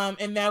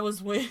 And that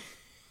was when,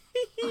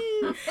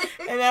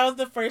 and that was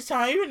the first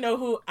time. I didn't even know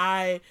who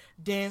I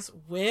danced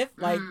with.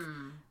 Like,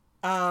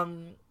 I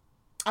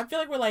feel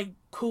like we're, like,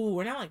 cool.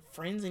 We're not, like,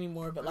 friends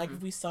anymore, but, like,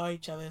 if we saw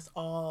each other, it's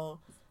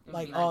all,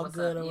 like all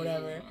good or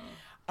whatever.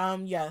 Yeah.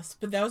 Yes,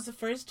 but that was the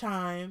first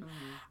time.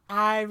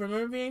 I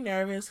remember being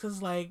nervous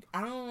because, like,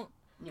 you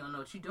don't know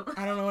what you're doing.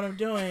 I don't know what I'm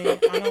doing.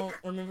 I don't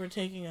remember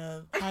taking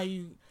how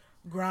you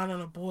grind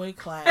on a boy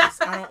class.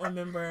 I don't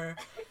remember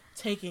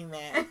taking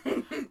that.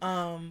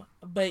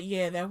 But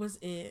yeah, that was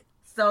it.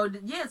 So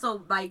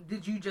like,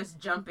 did you just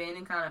jump in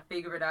and kind of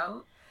figure it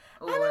out?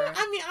 Or I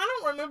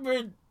don't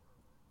remember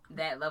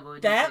that level.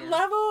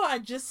 I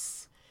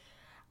just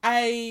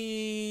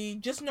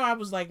know I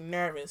was, like,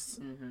 nervous.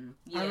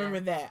 Yeah. I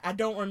remember that. I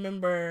don't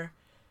remember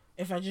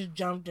if I just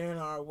jumped in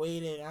or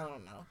waited. I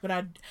don't know.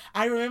 But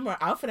I remember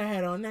the outfit I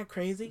had on. Isn't that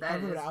crazy? I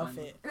remember the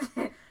outfit.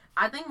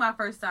 I think my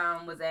first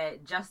time was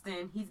at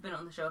Justin. He's been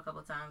on the show a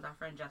couple of times. Our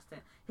friend Justin.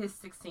 His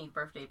 16th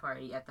birthday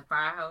party at the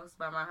firehouse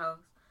by my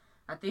house.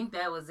 I think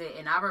that was it.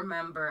 And I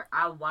remember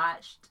I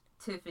watched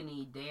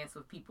Tiffany dance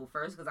with people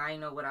first because I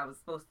didn't know what I was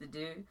supposed to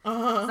do. So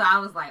I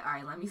was like, all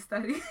right, let me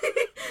study.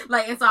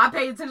 Like, and so I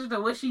paid attention to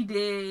what she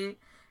did,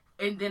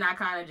 and then I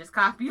kind of just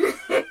copied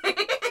it.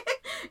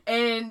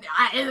 And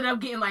I ended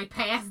up getting, like,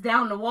 passed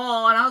down the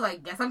wall, and I was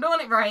like, guess I'm doing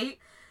it right.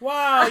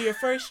 Wow, your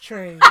first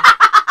train.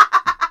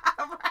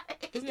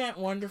 Right. Isn't that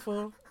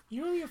wonderful?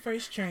 You were your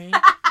first train.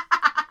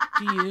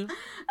 Do you?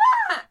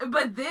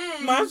 But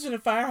then... Mine's in the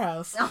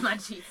firehouse. Oh, my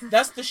Jesus.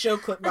 That's the show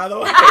clip, by the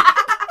way.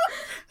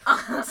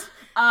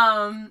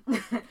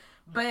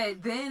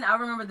 But then I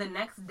remember the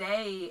next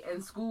day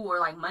in school, or,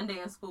 like, Monday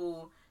in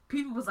school,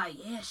 people was like,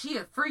 yeah, she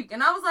a freak.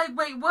 And I was like,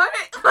 wait, what?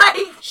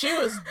 Like, she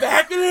was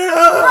backing it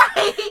up.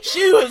 Right?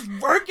 She was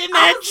working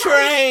that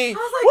train. I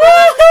was like,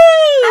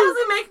 that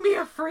doesn't make me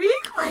a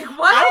freak? Like,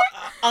 what?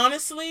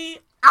 Honestly,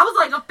 I was,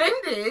 like,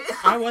 offended.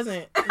 I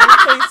wasn't. Let me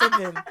tell you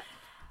something.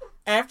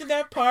 After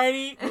that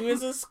party, we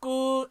was in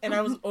school, and I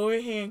was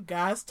overhearing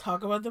guys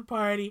talk about the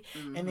party,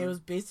 and it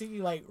was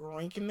basically, like,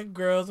 ranking the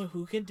girls of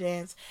who could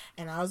dance,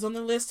 and I was on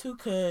the list who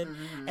could,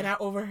 and I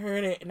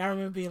overheard it, and I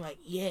remember being like,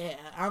 yeah,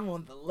 I'm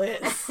on the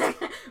list.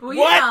 Well,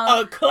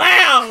 what a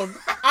clown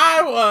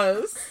I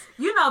was.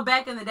 You know,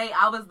 back in the day,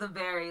 I was the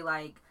very,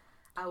 like,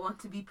 I want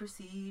to be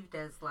perceived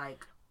as,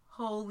 like,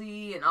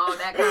 holy and all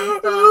that kind of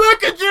stuff.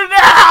 Look at you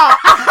now!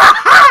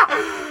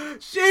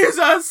 She's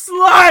a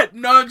slut!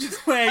 No, I'm just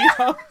playing.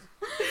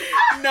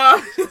 No,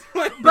 I'm just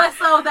playing. But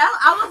so that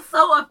I was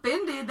so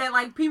offended that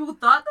like people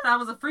thought that I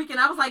was a freak, and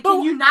I was like,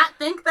 can you not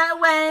think that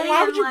way?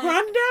 Why would you like,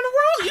 grind down the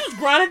wall? You was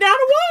grinding down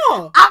the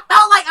wall. I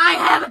felt like I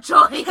have a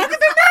choice. How could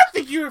they not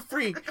think you were a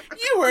freak?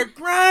 You were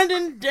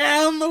grinding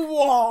down the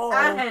wall.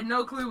 I had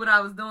no clue what I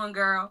was doing,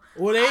 girl.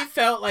 Well, they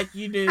felt like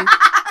you did.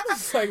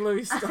 It's like, let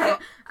me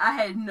stop. I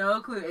had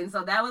no clue, and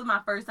so that was my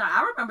first time.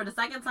 I remember the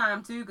second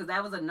time too, because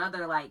that was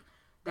another like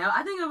that.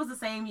 I think it was the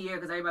same year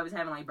because everybody was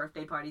having like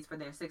birthday parties for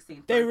their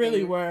 16th. They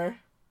really were.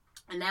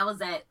 And that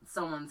was at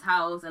someone's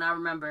house, and I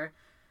remember,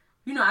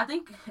 you know, I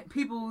think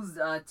people's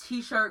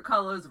t-shirt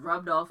colors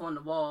rubbed off on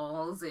the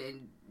walls,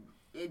 and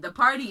the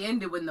party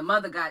ended when the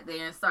mother got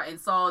there and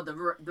saw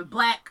the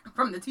black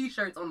from the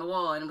t-shirts on the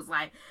wall, and it was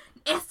like,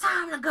 it's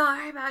time to go,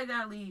 everybody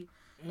gotta leave.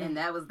 And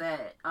that was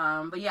that.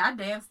 But yeah, I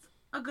danced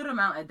a good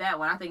amount at that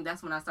one. I think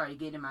that's when I started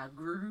getting in my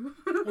groove.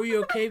 Were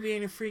you okay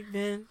being a freak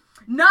then?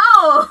 No!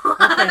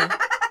 Okay.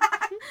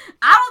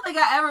 I don't think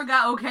I ever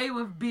got okay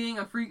with being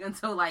a freak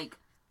until like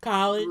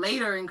college?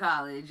 Later in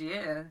college,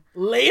 yeah.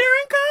 Later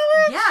in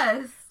college?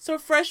 Yes. So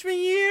freshman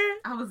year?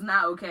 I was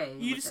not okay.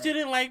 You still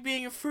didn't like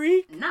being a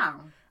freak? No.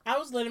 I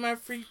was letting my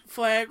freak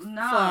flag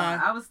No, fly.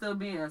 I was still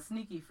being a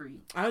sneaky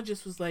freak. I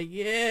just was like,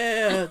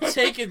 yeah,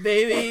 take it,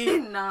 baby.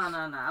 No.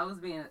 I was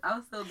still being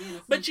a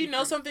sneaky But you know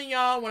freak. something,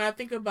 y'all? When I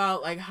think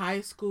about like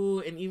high school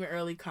and even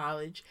early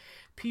college,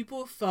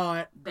 people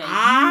thought that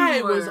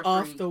I was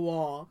off the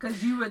wall.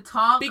 Because you would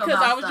talk because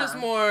about I was stuff. just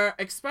more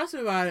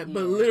expressive about it. Yeah.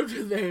 But little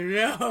did they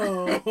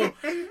know,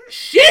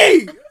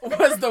 she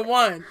was the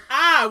one.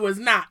 I was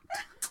not.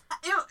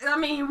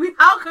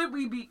 How could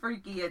we be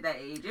freaky at that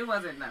age? It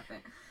wasn't nothing.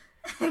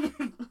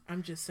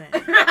 I'm just saying.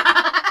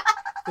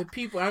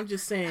 I'm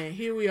just saying,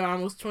 here we are,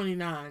 almost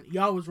 29.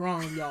 Y'all was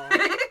wrong, y'all.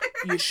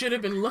 You should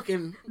have been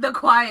looking. The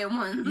quiet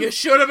one. You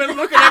should have been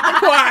looking at the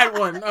quiet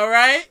one, all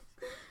right?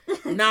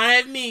 Not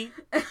at me.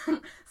 So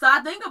I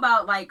think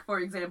about, like, for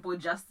example,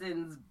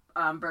 Justin's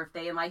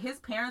birthday, and like his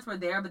parents were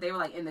there, but they were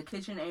like in the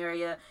kitchen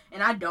area,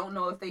 and I don't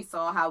know if they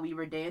saw how we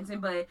were dancing.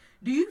 But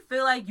do you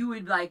feel like you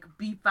would like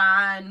be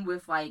fine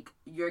with like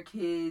your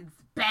kids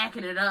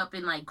backing it up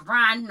and like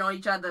grinding on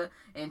each other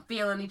and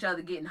feeling each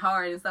other getting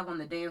hard and stuff on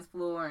the dance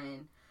floor?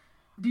 And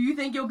do you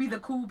think you'll be the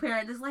cool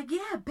parent that's like,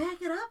 yeah,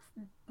 back it up,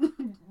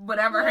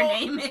 whatever her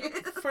name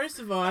is? First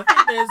of all, I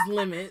think there's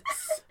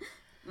limits.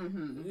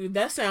 Mm-hmm.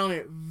 That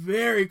sounded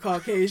very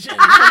Caucasian.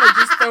 I'm gonna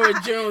just throw a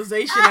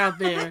generalization out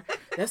there.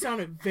 That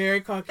sounded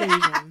very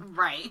Caucasian.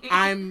 Right.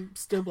 I'm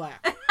still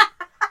black.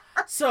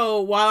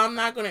 So while I'm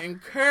not gonna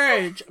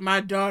encourage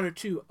my daughter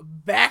to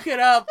back it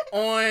up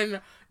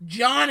on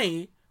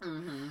Johnny,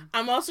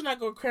 I'm also not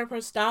gonna cramp her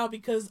style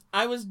because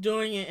I was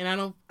doing it and I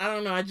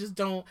don't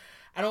know.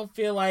 I don't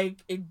feel like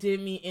it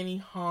did me any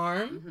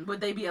harm.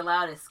 Would they be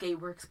allowed at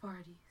Skateworks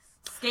parties?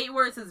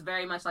 Skateworks is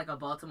very much like a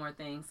Baltimore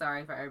thing.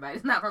 Sorry for everybody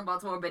who's not from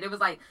Baltimore, but it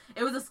was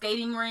a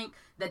skating rink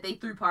that they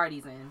threw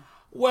parties in.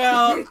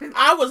 Well,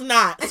 I was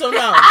not, so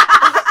no.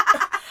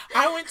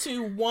 I went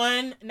to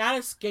one, not a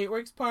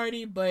Skateworks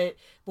party, but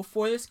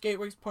before the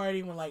Skateworks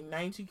party, when like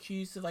 92Q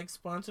used to like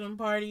sponsor them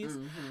parties,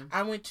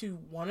 I went to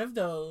one of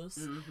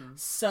those.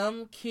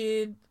 Some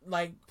kid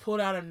like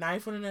pulled out a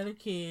knife on another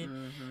kid,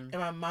 and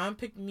my mom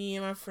picked me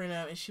and my friend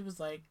up, and she was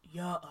like,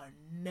 y'all are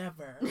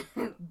never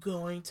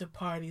going to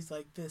parties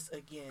like this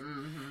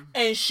again.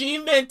 And she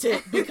meant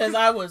it, because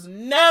I was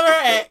never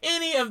at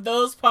any of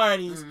those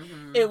parties.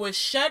 It was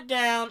shut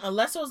down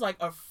unless it was like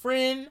a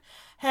friend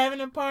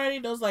having a party.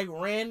 Those like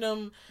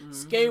random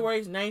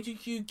Skateworks,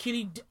 92Q,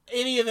 Kitty,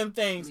 any of them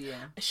things. Yeah.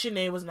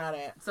 Sinead was not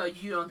at. So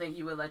you don't think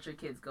you would let your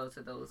kids go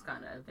to those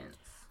kind of events?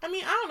 I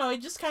mean, I don't know.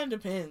 It just kind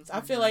of depends.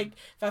 I feel like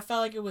if I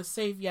felt like it was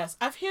safe, yes.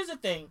 Here's the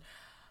thing.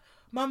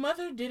 My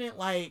mother didn't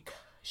like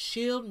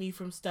shield me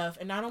from stuff,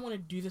 and I don't want to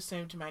do the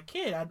same to my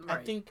kid. I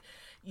think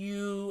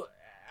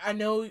I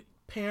know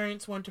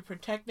parents want to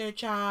protect their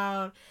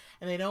child,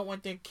 and they don't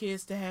want their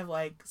kids to have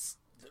like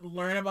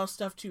learn about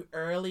stuff too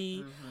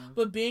early.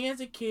 But being as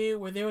a kid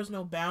where there was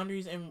no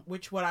boundaries in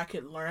which what I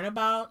could learn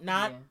about,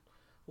 not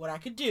what I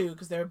could do,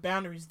 because there are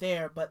boundaries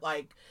there, but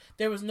like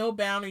there was no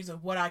boundaries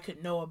of what I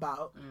could know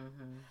about.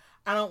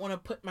 I don't want to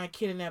put my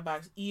kid in that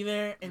box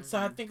either. And so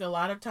I think a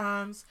lot of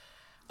times,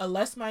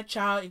 unless my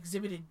child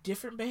exhibited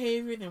different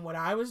behavior than what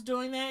I was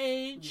doing that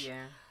age,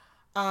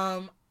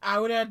 I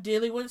would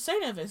ideally wouldn't say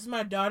nothing. This is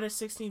my daughter's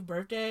 16th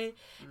birthday,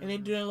 and they're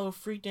doing a little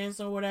freak dance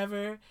or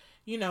whatever,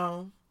 you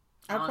know,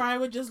 I probably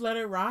would just let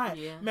her ride.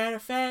 Matter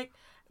of fact,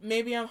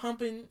 maybe I'm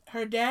humping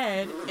her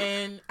dad,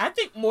 and I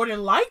think more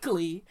than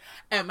likely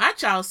at my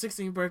child's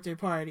 16th birthday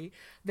party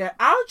that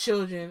our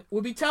children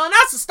will be telling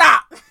us to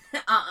stop. You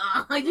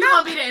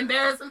gonna be the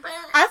embarrassing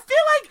parent? I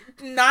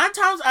feel like 9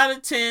 times out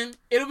of 10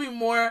 it'll be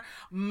more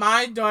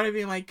my daughter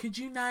being like, could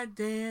you not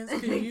dance?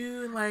 Could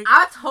you like?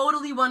 I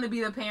totally want to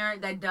be the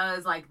parent that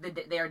does like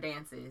their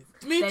dances.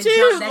 Me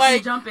too.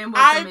 Like jump in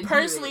with I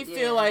personally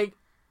feel like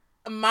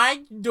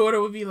my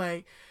daughter would be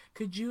like,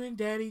 could you and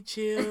Daddy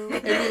chill?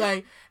 And be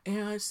like,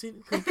 and I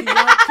sit, can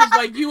y'all, because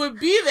like you would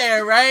be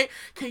there, right?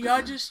 Can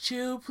y'all just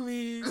chill,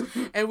 please?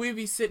 And we'd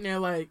be sitting there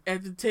like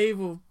at the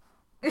table,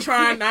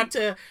 trying not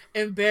to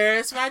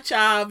embarrass my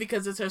child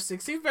because it's her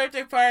 16th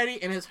birthday party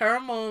and it's her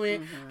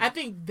moment. I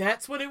think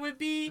that's what it would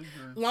be.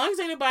 As long as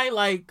anybody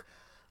like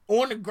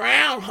on the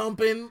ground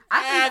humping,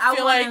 I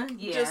feel like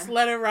just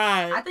let it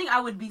ride. I think I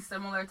would be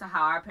similar to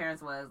how our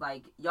parents was.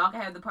 Like, y'all can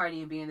have the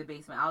party and be in the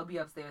basement. I would be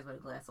upstairs with a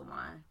glass of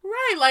wine.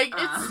 Right, like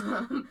it's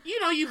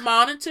you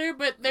monitor,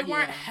 but they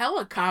weren't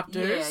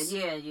helicopters.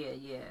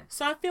 Yeah.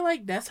 So I feel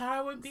like that's how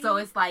I would be. So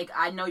it's like,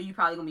 I know you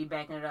probably gonna be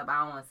backing it up.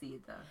 I don't want to see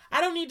it though.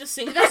 I don't need to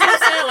see. That's what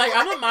I'm saying. Like,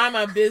 I'm gonna mind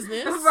my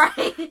business.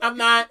 Right. I'm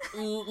not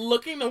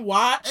looking to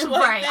watch.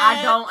 Like right. That.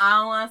 I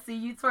don't want to see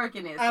you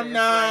twerking it. I'm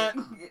not.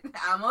 Like,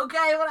 I'm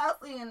okay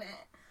without seeing that.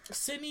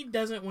 Sydney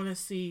doesn't want to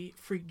see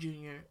Freak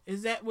Jr.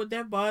 Would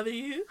that bother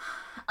you?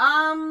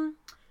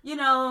 You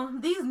know,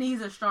 these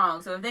knees are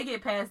strong, so if they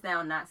get passed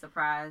down, not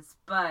surprised.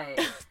 But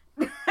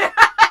but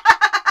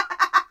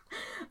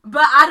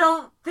I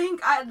don't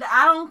think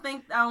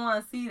I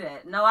want to see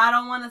that. No, I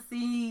don't want to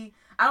see.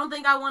 I don't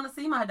think I want to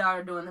see my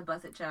daughter doing the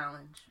Busset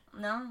Challenge.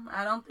 No,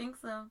 I don't think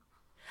so.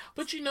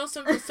 But you know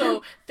something,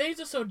 so things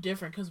are so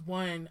different because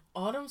one,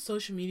 all them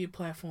social media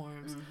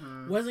platforms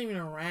wasn't even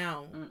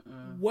around.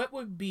 What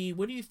do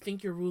you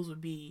think your rules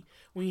would be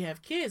when you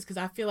have kids? Because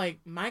I feel like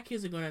my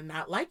kids are going to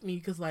not like me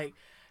because like,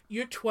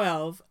 you're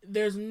 12.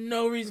 There's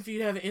no reason for you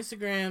to have an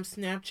Instagram,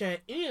 Snapchat,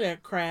 any of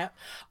that crap.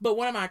 But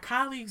one of my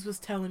colleagues was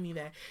telling me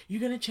that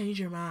you're going to change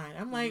your mind.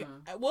 I'm like,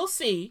 we'll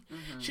see.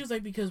 She was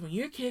like, because when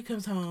your kid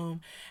comes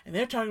home and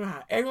they're talking about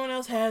how everyone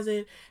else has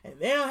it and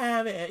they don't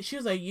have it, she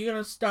was like, you're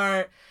going to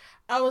start.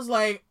 I was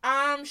like,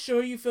 I'm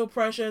sure you feel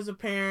pressure as a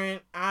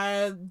parent.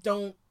 I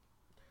don't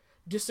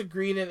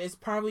disagree that it's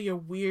probably a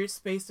weird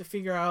space to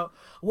figure out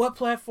what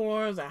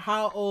platforms and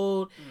how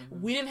old.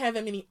 We didn't have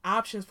that many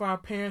options for our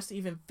parents to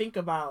even think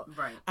about.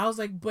 Right. I was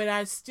like, but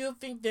I still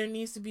think there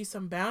needs to be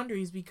some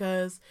boundaries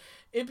because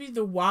it'd be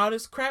the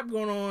wildest crap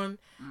going on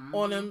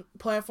them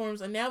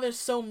platforms. And now there's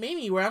so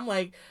many where I'm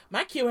like,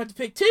 my kid would have to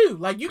pick two.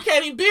 Like, you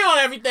can't even be on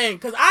everything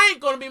because I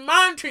ain't going to be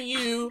monitoring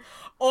you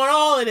on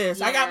all of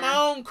this. I got my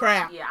own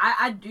crap. Yeah,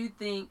 I do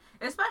think,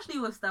 especially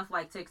with stuff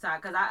like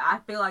TikTok, because I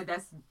feel like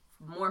that's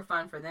more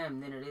fun for them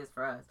than it is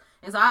for us.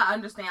 And so I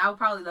understand. I would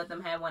probably let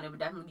them have one. It would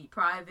definitely be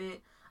private.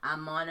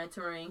 I'm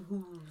monitoring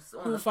who's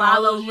on the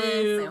follow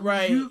list and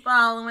who you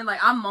following.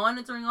 Like, I'm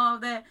monitoring all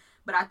of that.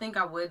 But I think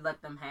I would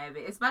let them have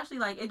it. Especially,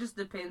 like, it just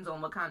depends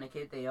on what kind of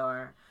kid they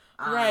are.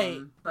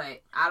 Right.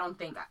 But I don't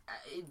think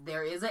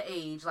there is an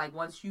age. Like,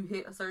 once you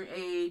hit a certain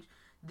age,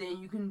 then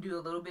you can do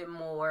a little bit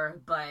more.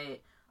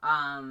 But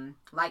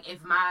like,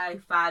 if my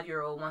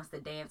 5-year-old wants to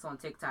dance on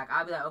TikTok,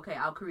 I'll be like, okay,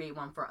 I'll create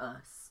one for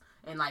us.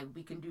 And, like,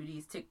 we can do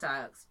these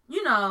TikToks,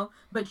 you know.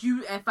 But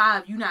you, at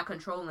 5, you're not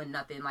controlling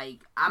nothing.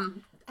 Like,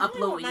 I'm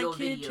uploading your videos. I want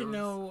my kid to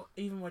know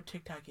even what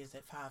TikTok is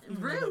at 5.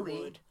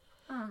 Really?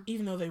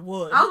 Even though they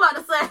would. I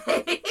was about to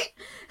say.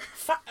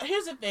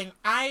 Here's the thing.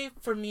 I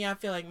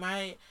feel like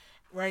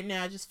right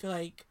now, I just feel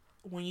like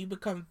when you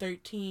become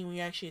 13, when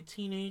you're actually a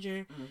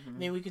teenager,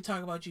 then we can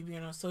talk about you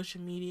being on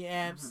social media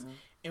apps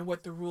and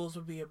what the rules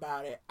would be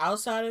about it.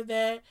 Outside of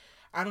that,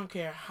 I don't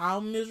care how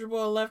miserable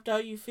or left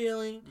out you're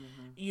feeling.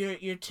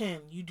 You're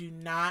 10. You do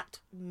not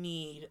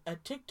need a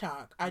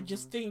TikTok. I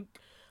just think,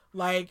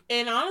 like,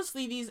 and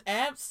honestly, these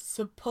apps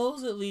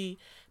supposedly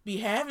be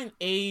having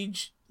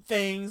age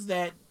things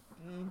that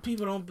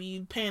people don't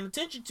be paying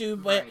attention to,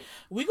 but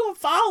we gonna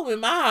follow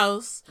in my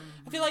house.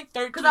 I feel like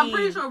 13. Because I'm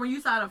pretty sure when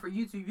you sign up for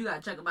YouTube, you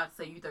gotta check a box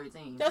to say you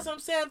 13. That's what I'm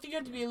saying. I think you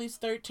have to be at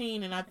least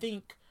 13, and I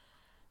think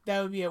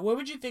that would be it. What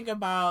would you think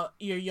about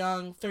your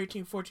young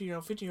 13,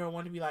 14-year-old, 15-year-old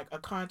want to be like a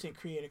content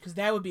creator? Because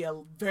that would be a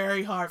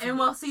very hard for me.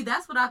 Well, see,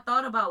 that's what I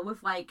thought about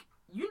with, like,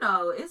 you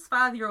know, it's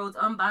 5-year-olds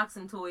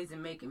unboxing toys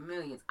and making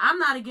millions. I'm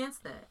not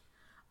against that.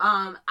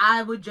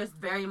 I would just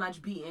very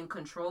much be in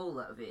control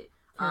of it.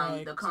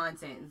 The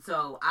content.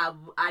 So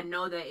I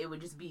know that it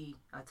would just be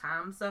a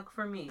time suck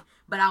for me.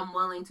 But I'm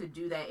willing to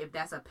do that if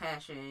that's a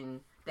passion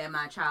that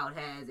my child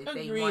has. If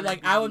Agree. They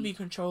like, I would be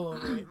control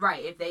over it.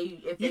 Right.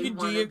 If you could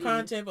do your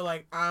content, but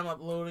like I'm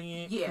uploading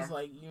it. Yeah.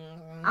 Like,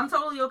 I'm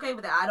totally okay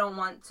with that. I don't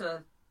want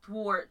to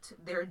thwart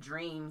their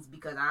dreams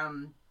because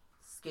I'm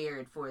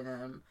scared for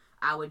them.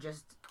 I'll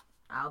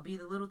be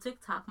the little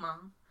TikTok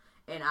mom.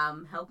 And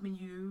I'm helping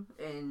you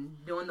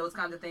and doing those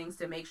kinds of things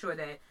to make sure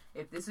that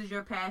if this is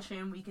your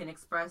passion, we can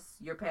express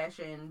your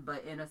passion,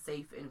 but in a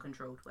safe and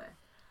controlled way.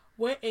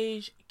 What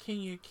age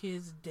can your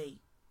kids date?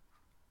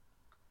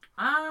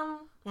 My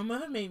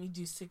mother made me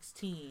do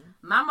 16.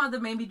 My mother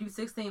made me do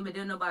 16, but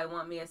didn't nobody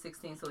want me at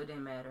 16, so it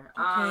didn't matter.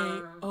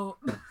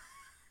 Okay.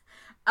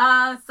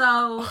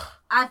 So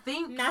I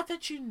think not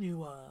that you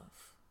knew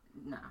of.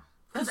 No.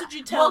 That's what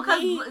you tell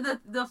me. Because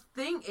the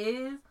thing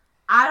is,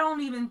 I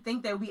don't even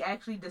think that we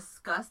actually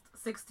discussed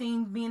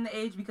 16 being the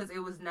age because it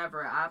was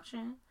never an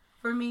option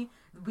for me.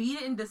 We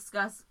didn't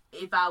discuss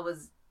if I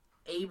was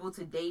able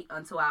to date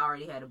until I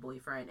already had a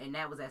boyfriend, and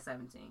that was at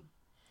 17.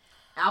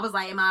 I was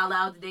like, am I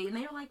allowed to date? And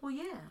they were like, well,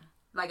 yeah.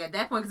 Like, at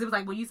that point, because it was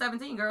like, well, you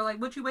 17, girl.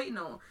 Like, what you waiting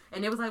on?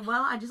 And it was like,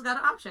 well, I just got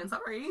an option.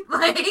 Sorry.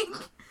 Like.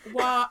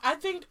 Well, I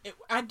think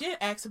I did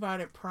ask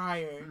about it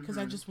prior because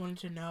I just wanted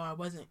to know. I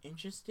wasn't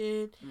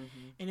interested.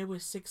 And it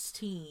was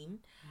 16.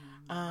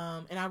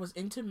 And I was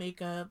into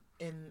makeup,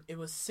 and it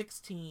was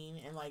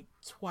 16. And, like,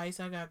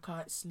 twice I got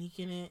caught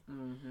sneaking it.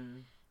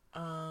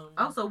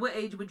 Also, what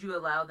age would you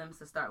allow them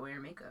to start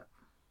wearing makeup?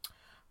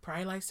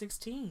 Probably, like,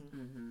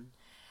 16.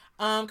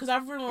 Because I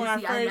remember when I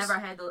never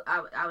had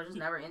I was just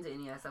never into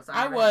any of that stuff. So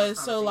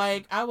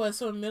I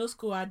was in middle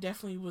school. I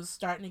definitely was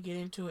starting to get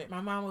into it.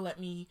 My mom would let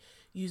me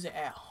use it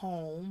at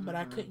home, but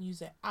I couldn't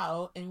use it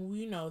out. And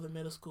we know the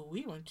middle school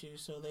we went to,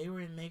 so they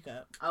were in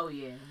makeup. Oh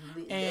yeah,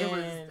 and it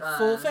was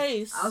full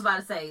face. I was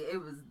about to say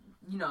it was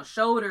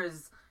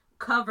shoulders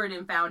covered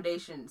in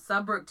foundation,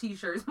 Subbrook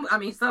t-shirts. I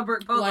mean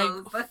Subbrook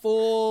polos, like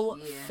full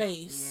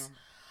face.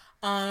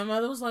 My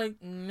mother was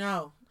like,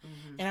 no.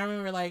 And I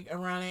remember, like,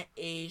 around that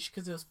age,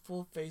 because it was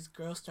full face,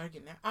 girls started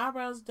getting their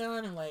eyebrows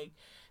done, and, like,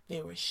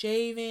 they were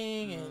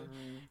shaving, and,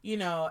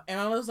 and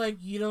I was like,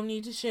 you don't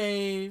need to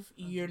shave,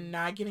 you're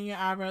not getting your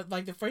eyebrows,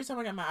 like, the first time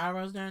I got my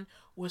eyebrows done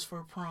was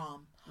for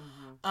prom.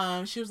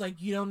 She was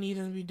like, you don't need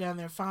them to be done,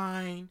 they're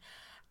fine.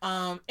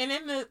 And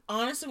then,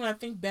 honestly, when I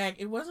think back,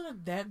 it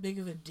wasn't that big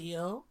of a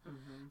deal.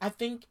 I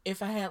think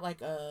if I had,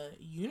 like, a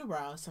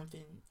unibrow or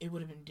something, it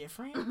would have been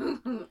different.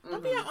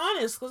 I'm being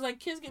honest, because, like,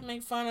 kids get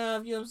made fun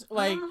of, you know what I'm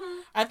saying? Like,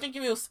 I think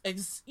if it was,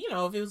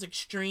 if it was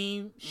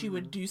extreme, she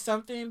would do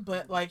something,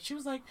 but, like, she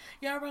was like,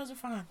 your eyebrows are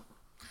fine.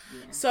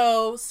 Yeah.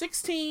 So,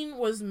 16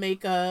 was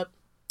makeup.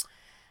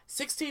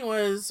 16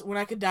 was when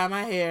I could dye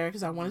my hair,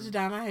 because I wanted to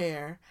dye my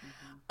hair.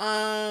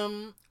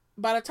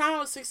 By the time I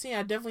was 16,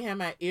 I definitely had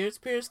my ears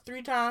pierced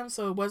 3 times,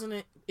 so it wasn't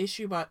an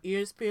issue about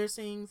ears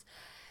piercings.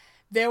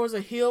 There was a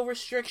heel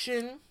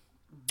restriction.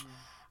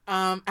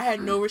 I had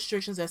no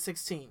restrictions at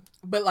 16.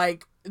 But,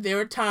 like, there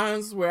were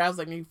times where I was,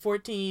 like, maybe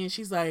 14, and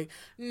she's like,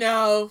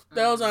 no,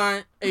 those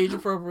aren't age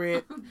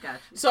appropriate. Gotcha.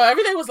 So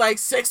everything was, like,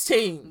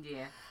 16.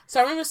 Yeah.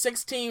 So I remember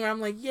 16 where I'm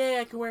like, yeah,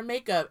 I can wear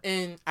makeup.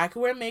 And I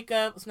could wear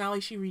makeup. It's not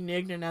like she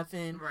reneged or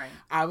nothing. Right.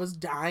 I was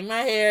dyeing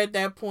my hair at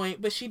that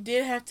point. But she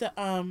did have to,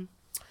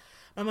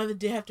 my mother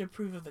did have to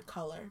approve of the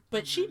color.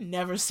 But she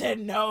never said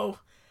no.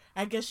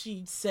 I guess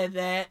she said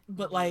that.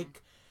 But,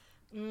 like,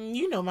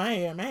 you know my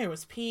hair. My hair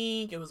was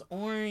pink. It was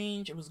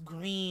orange. It was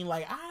green.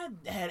 Like, I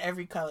had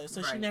every color.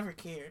 So she never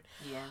cared.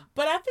 Yeah.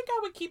 But I think I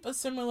would keep a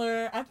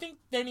similar... I think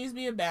there needs to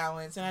be a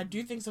balance. And I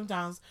do think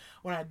sometimes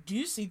when I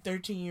do see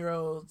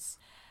 13-year-olds,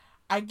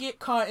 I get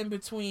caught in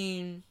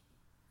between...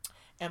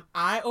 Am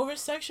I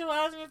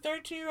over-sexualizing a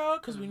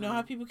 13-year-old? Because we know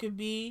how people could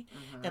be.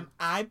 Am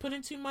I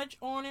putting too much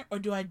on it? Or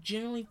do I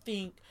genuinely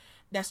think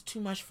that's too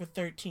much for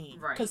 13?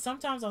 Right. Because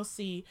sometimes I'll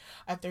see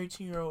a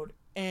 13-year-old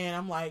and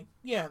I'm like,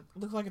 yeah,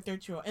 looks like a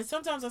 13-year-old. And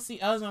sometimes I see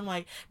others and I'm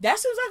like, that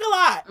seems like a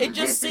lot. It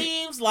just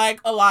seems like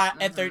a lot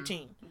at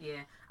 13.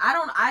 Yeah.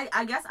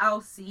 I guess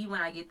I'll see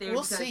when I get there.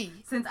 We'll see.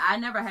 Since I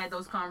never had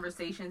those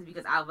conversations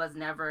because I was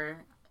never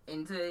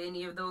into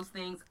any of those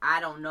things, I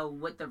don't know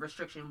what the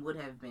restriction would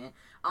have been.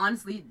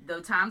 Honestly,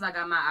 the times I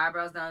got my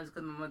eyebrows done is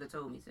because my mother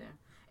told me to.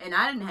 And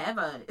I didn't have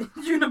a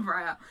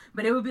unibrow.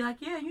 But it would be like,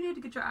 yeah, you need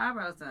to get your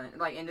eyebrows done.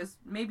 Like, in this,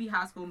 maybe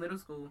high school, middle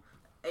school.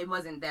 It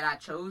wasn't that I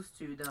chose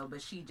to, though,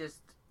 but she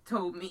just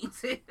told me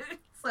to.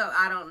 So,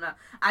 I don't know.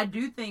 I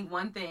do think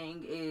one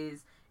thing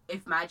is,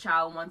 if my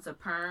child wants a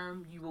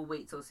perm, you will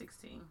wait till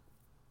 16.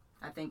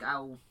 I think I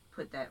will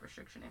put that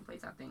restriction in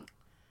place, I think.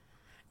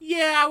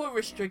 Yeah, I would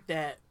restrict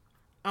that.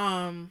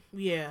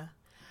 Yeah.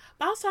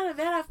 But outside of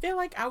that, I feel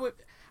like I would...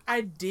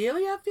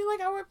 Ideally, I feel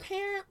like I would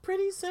parent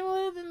pretty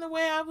similar than the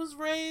way I was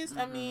raised.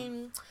 I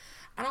mean,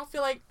 I don't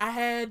feel like I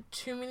had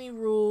too many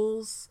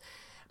rules.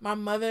 My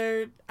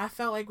mother, I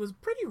felt like, was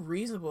pretty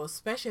reasonable,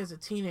 especially as a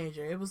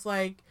teenager. It was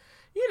like,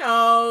 you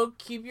know,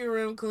 keep your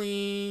room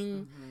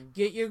clean,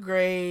 get your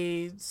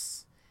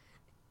grades.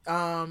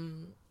 My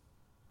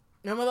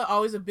mother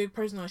always a big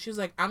person. She was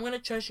like, I'm going to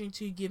trust you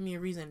until you give me a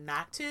reason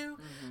not to.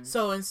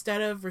 So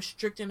instead of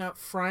restricting up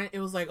front,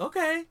 it was like,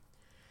 okay.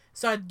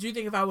 So I do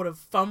think if I would have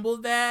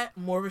fumbled that,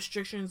 more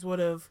restrictions would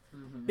have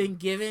been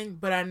given,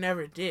 but I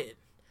never did.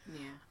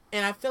 Yeah.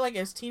 And I feel like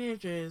as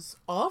teenagers,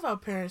 all of our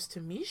parents,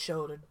 to me,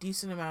 showed a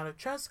decent amount of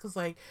trust because,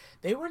 like,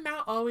 they were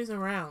not always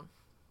around.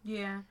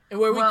 Yeah. And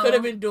where we could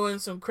have been doing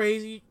some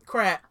crazy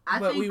crap,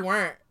 but we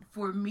weren't.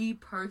 For me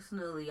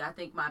personally, I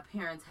think my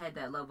parents had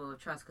that level of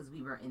trust because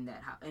we were in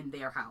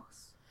their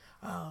house.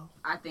 Oh.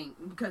 I think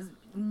because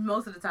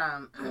most of the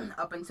time,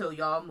 up until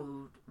y'all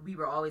moved, we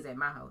were always at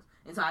my house.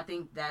 And so I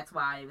think that's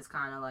why it was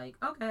kind of like,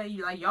 okay,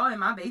 y'all in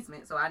my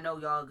basement, so I know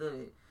y'all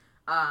good.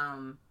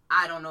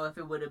 I don't know if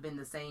it would have been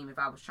the same if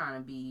I was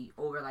trying to be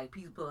over, like,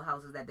 people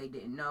houses that they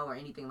didn't know or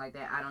anything like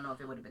that. I don't know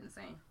if it would have been the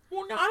same.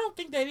 Well, no, I don't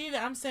think that either.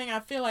 I'm saying I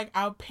feel like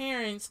our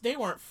parents, they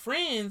weren't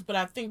friends, but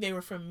I think they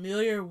were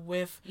familiar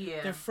with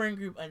their friend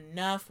group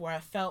enough where I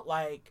felt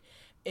like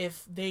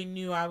if they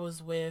knew I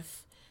was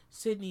with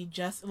Sydney,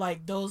 just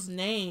like those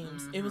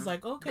names. It was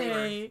like,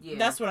 okay, yeah.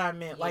 that's what I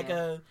meant. Yeah. Like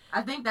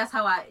I think that's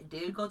how I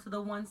did go to the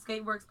one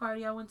Skateworks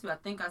party I went to. I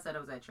think I said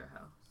it was at your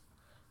house.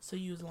 So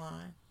you was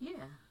lying. Yeah.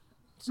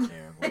 It's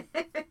terrible.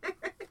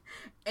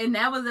 And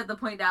that was at the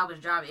point that I was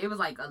driving. It was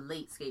like a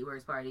late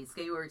Skateworks party.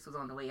 Skateworks was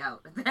on the way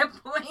out at that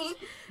point.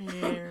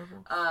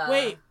 Terrible.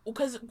 Wait,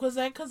 was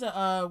that because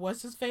of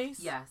what's his face?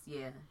 Yes,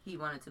 yeah. He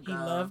wanted to go. He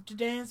loved to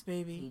dance,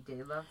 baby. He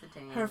did love to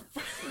dance.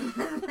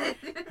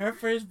 Her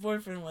first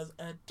boyfriend was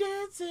a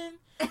dancing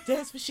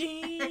dance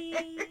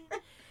machine.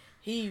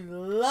 He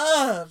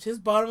loved his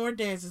Baltimore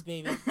dances,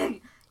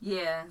 baby.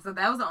 Yeah, so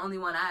that was the only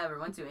one I ever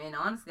went to. And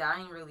honestly, I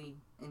didn't really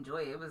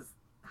enjoy it. It was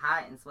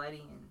hot and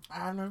sweaty.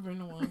 And I've never been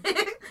to one.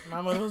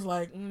 My mother was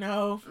like,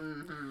 no,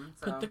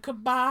 put the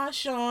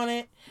kibosh on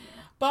it.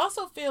 Yeah. But I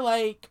also feel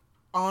like,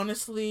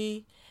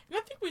 honestly, and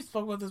I think we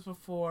spoke about this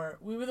before,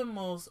 we were the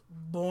most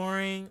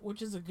boring,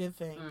 which is a good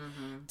thing,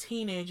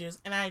 teenagers.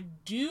 And I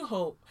do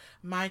hope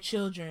my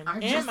children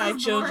and my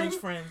children's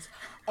friends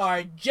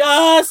are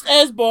just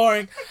as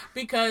boring,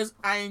 because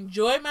I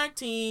enjoy my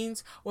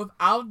teens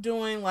without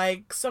doing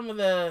like some of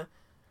the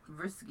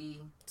risky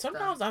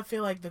sometimes stuff. I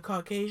feel like the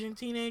Caucasian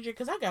teenager,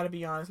 because I gotta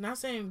be honest, not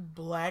saying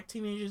black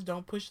teenagers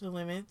don't push the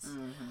limits,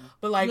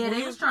 but like, yeah,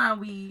 they was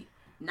trying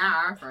not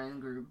our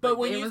friend group, but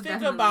when you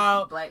think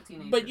about black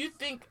teenagers, but you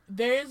think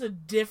there is a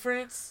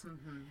difference.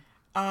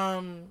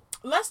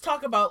 Let's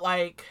talk about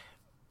like,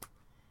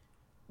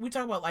 we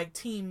talk about like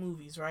teen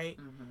movies, right?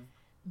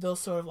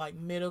 Those sort of like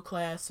middle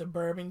class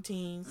suburban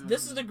teens.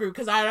 This is the group,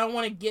 because I don't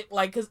want to get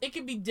like, because it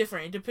could be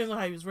different. It depends on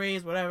how he was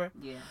raised, whatever.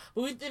 Yeah.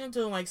 But we did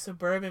into like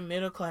suburban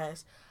middle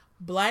class.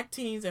 Black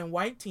teens and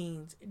white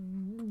teens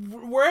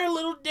were a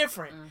little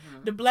different.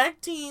 The black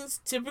teens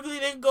typically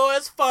didn't go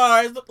as far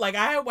as, like,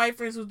 I had white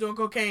friends who was doing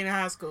cocaine in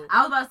high school.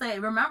 I was about to say,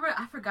 remember,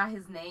 I forgot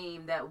his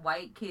name, that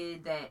white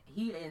kid that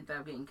he ended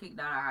up getting kicked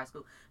out of high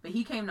school, but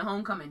he came to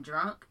homecoming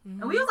drunk,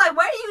 and we was like,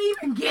 where do you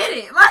even get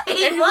it? Like, and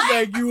he was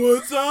like, you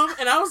want some?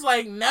 And I was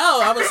like, no.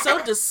 I was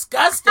so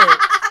disgusted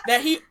that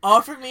he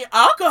offered me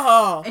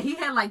alcohol. And he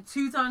had like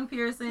 2 tongue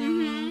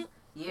piercings.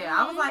 Yeah,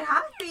 I was like,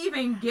 how did you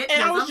even get this?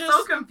 I'm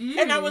so confused.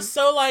 And I was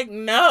so like,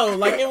 no.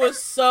 Like, it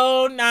was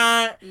so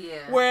not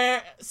yeah.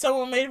 where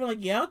someone made me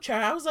like, yeah, I'll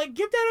try. I was like,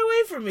 get that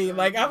away from me.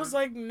 Like, I was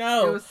like,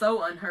 no. It was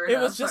so unheard of. It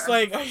was just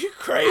like, are you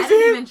crazy? I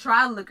didn't even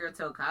try liquor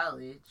till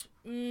college.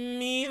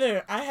 Me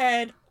either. I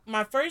had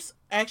my first,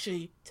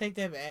 actually, take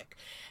that back.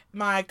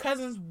 My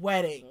cousin's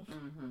wedding.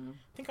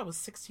 I think I was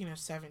 16 or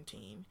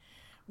 17.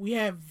 We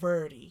had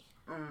Verdi.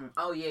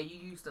 Oh, yeah, you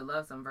used to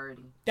love some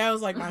Verdi. That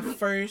was like my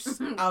first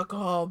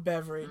alcohol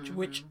beverage,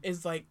 which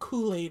is like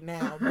Kool-Aid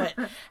now. But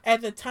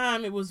at the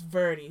time, it was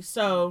Verdi.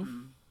 So,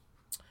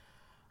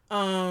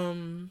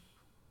 that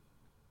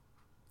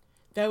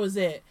was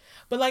it.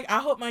 But like, I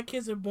hope my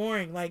kids are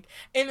boring. Like,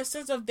 in the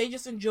sense of they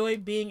just enjoy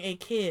being a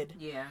kid.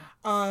 Yeah.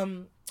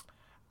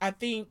 I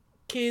think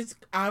kids,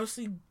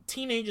 obviously,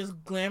 teenagers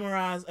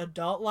glamorize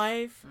adult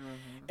life.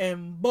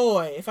 And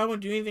boy, if I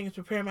want to do anything to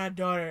prepare my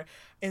daughter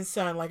and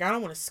son, like, I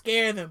don't want to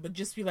scare them, but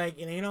just be like,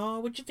 it ain't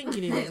all what you think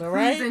it is, all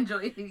right?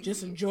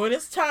 Just enjoy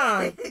this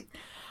time.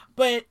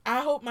 But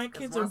I hope my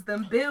kids once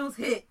them bills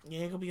hit,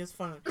 yeah, it gonna be as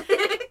fun.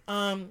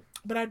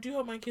 But I do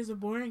hope my kids are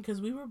boring,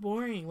 because we were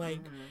boring.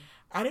 Like,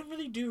 I didn't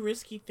really do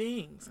risky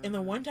things. And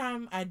the one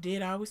time I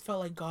did, I always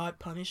felt like God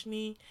punished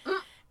me.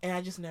 And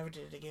I just never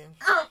did it again.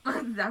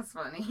 That's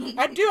funny.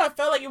 I do. I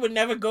felt like it would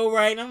never go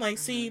right. And I'm like,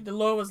 see, the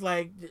Lord was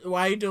like,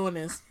 why are you doing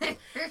this?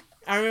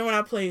 I remember when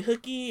I played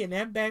hooky and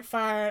that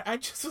backfired. I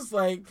just was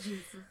like,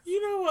 Jesus.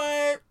 You know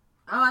what?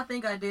 Oh, I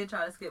think I did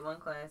try to skip one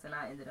class and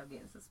I ended up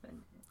getting suspended.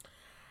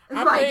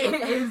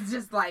 It's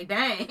just like,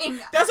 dang.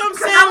 That's what I'm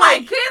saying. I'm like,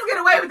 kids get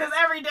away with this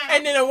every day.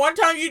 And then the one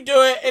time you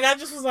do it, and I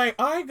just was like,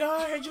 all right,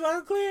 God, I heard you loud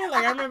and clear.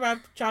 Like, I remember I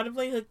tried to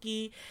play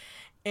hooky,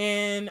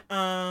 and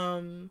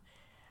I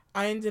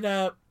ended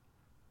up,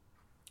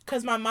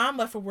 because my mom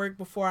left for work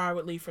before I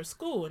would leave for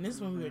school, and this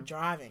is when we were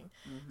driving.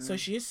 So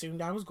she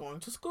assumed I was going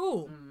to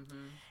school.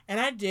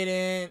 And I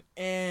didn't,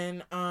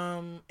 and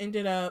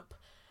ended up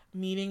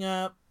meeting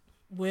up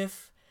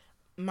with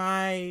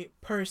my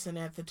person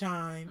at the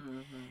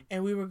time,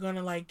 and we were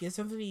gonna like get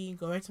something to eat,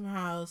 go back to my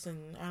house,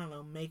 and I don't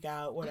know, make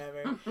out,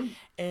 whatever.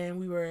 And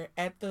we were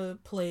at the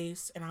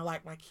place, and I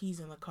locked my keys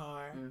in the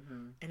car,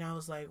 and I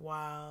was like,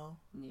 wow,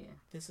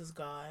 this is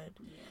God.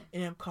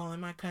 And I'm calling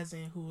my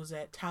cousin who was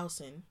at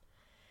Towson,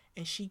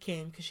 and she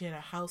came because she had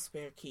a house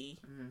spare key,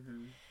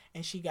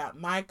 and she got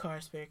my car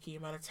spare key.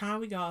 And by the time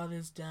we got all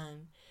this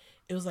done,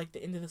 it was like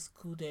the end of the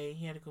school day.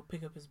 He had to go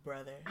pick up his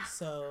brother.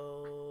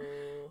 So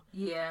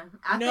yeah,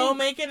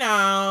 making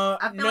out.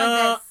 I feel like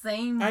that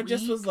same week, I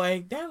just was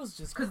like, that was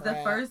just because the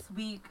first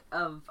week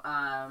of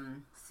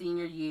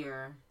senior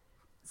year,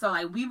 so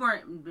like we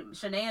weren't,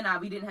 Shanae and I,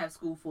 we didn't have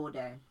school full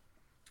day.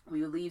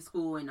 We would leave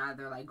school and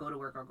either like go to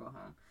work or go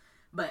home.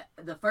 But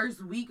the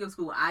first week of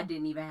school, I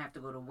didn't even have to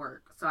go to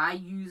work. So I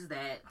used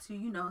that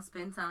to,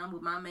 spend time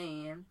with my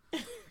man.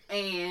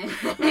 And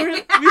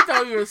we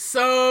thought we were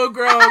so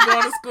grown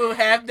going to school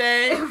half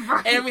day,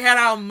 right. and we had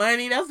our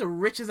money. That's the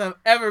richest I've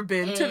ever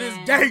been to this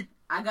day.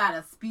 I got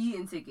a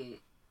speeding ticket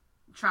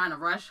trying to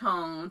rush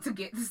home to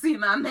get to see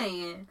my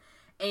man.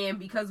 And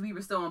because we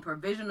were still on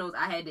provisionals,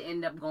 I had to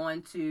end up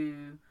going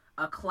to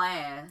a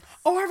class.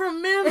 Oh, I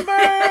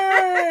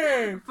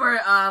remember! For,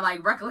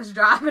 like, reckless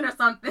driving or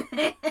something.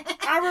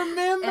 I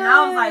remember! And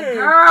I was like,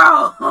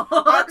 girl!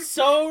 I'm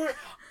so...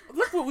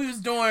 Look what we was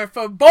doing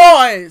for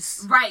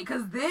boys! Right,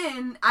 because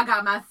then I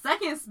got my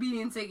second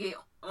speeding ticket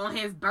on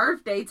his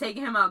birthday,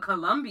 taking him out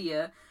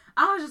Columbia.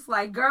 I was just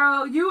like,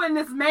 girl, you and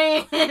this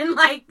man,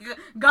 like,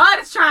 God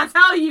is trying to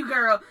tell you,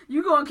 girl,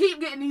 you gonna keep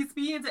getting these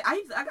speeding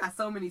tickets. I got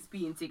so many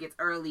speeding tickets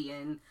early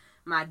in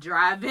my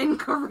driving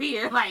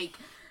career. Like,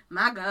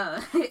 my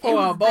God.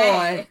 For a boy.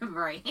 Bad,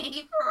 right?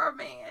 For a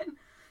man.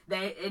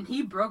 And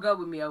he broke up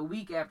with me a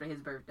week after his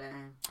birthday.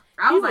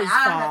 I was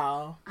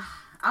foul.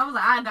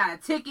 I got a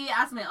ticket.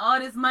 I spent all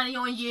this money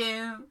on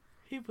you.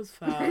 He was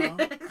foul.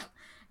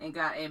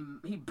 And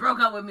he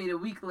broke up with me the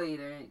week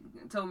later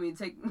and told me to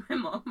take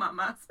him off my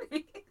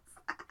MySpace.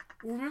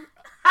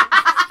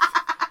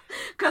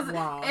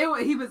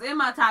 Because he was in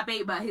my top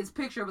 8, but his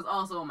picture was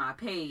also on my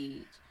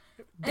page.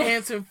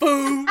 Dancing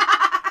food.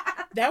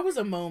 That was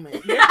a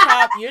moment. Your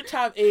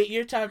top 8,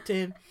 your top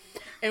 10.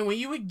 And when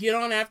you would get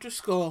on after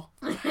school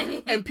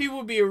and people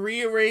would be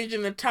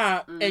rearranging the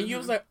top, and you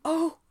was like,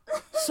 oh,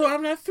 so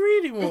I'm not 3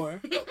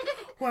 anymore.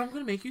 Well, I'm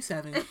going to make you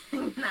 7.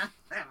 Not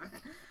 7.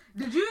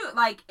 Did you,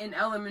 like, in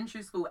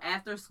elementary school,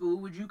 after school,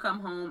 would you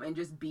come home and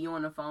just be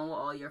on the phone with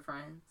all your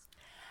friends?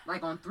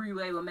 Like, on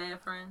 3-way with mad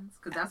friends?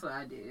 Because that's what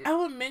I did.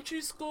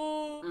 Elementary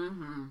school,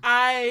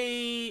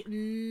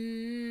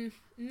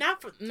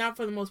 not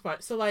for the most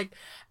part. So, like,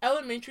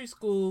 elementary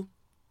school,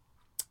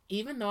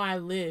 even though I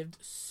lived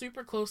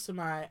super close to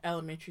my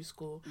elementary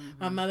school,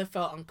 my mother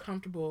felt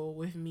uncomfortable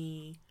with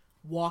me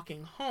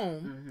walking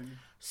home.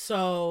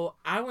 So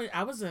I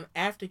was in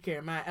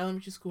aftercare. My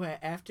elementary school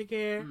had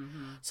aftercare.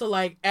 So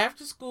like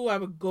after school, I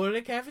would go to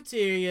the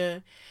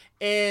cafeteria,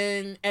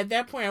 and at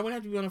that point, I wouldn't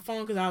have to be on the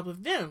phone because I was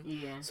with them.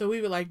 Yeah. So we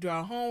would like do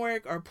our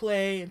homework or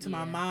play until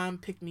my mom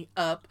picked me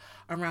up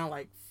around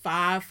like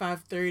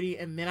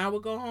 5:30, and then I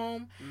would go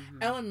home.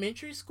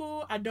 Elementary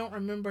school, I don't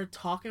remember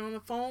talking on the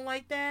phone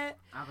like that.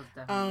 I was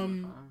definitely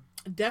on the phone.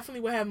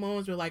 Definitely would have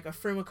moments where like a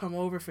friend would come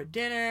over for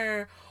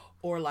dinner.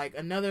 Or, like,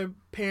 another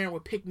parent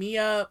would pick me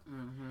up,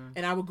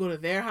 and I would go to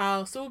their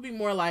house. So it would be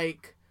more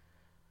like,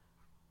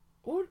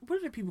 what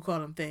do people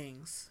call them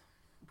things?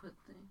 What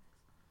things?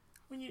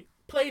 When you,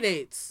 play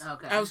dates.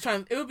 Okay.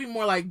 It would be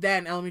more like that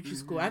in elementary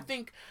school. I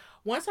think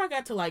once I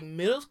got to, like,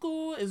 middle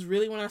school is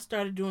really when I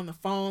started doing the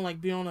phone,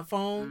 like, being on the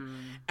phone.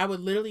 I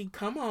would literally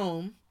come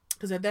home,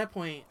 because at that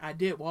point, I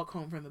did walk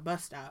home from the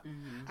bus stop.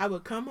 I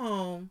would come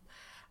home,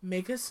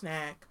 make a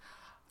snack.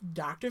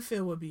 Dr.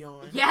 Phil would be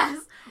on.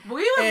 Yes.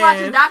 We was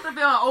watching Dr.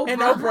 Phil and Oprah.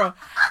 And Oprah.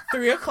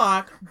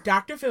 3:00,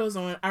 Dr. Phil was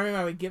on. I remember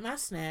I would get my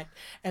snack,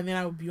 and then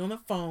I would be on the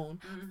phone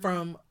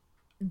from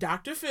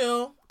Dr.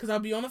 Phil, because I'll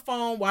be on the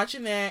phone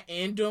watching that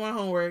and doing my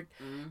homework.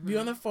 Be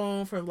on the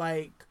phone for,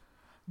 like,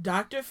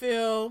 Dr.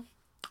 Phil,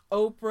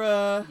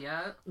 Oprah,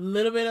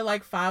 little bit of,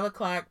 like,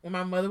 5:00 when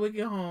my mother would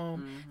get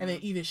home, and then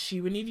either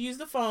she would need to use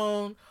the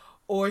phone,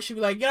 or she'd be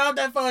like, get off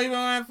that phone, you're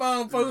on that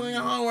phone, focus on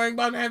your homework,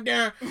 about to have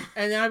dinner.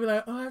 And then I'd be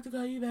like, oh, I have to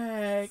call you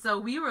back. So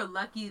we were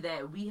lucky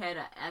that we had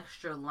an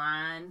extra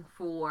line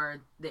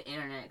for the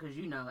internet, because,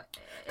 you know.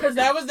 Because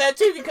that was that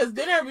too, because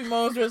then there'd be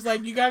moments where it's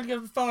like, you got to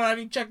get the phone, I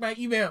need to check my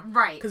email.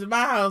 Right. Because in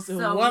my house, it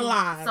was one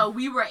line. So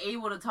we were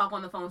able to talk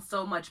on the phone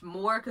so much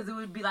more, because it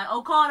would be like,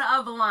 oh, call the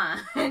other line.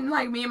 And,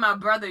 like, me and my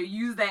brother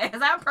use that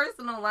as our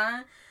personal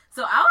line.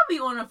 So I would be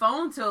on the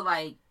phone till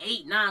like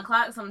 8, 9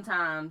 o'clock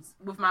sometimes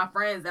with my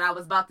friends that I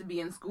was about to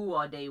be in school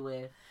all day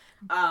with.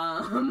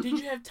 Did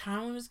you have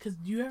time limits? Because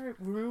do you ever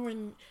remember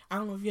when, I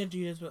don't know if you had to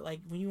do this, but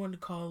like when you wanted to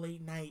call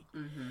late night,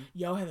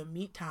 y'all had a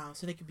meet time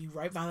so they could be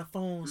right by the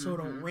phone so it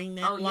don't ring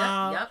that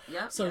loud.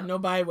 So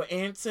nobody would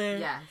answer.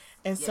 Yes.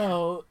 And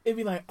so it'd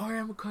be like, all right,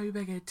 I'm going to call you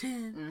back at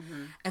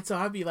 10. And so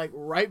I'd be like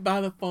right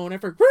by the phone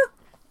after,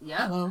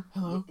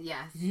 hello.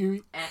 Yes.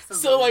 You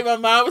absolutely. So like my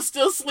mom was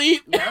still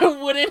asleep and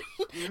wouldn't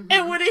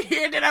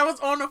hear that I was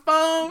on the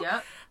phone.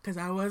 Because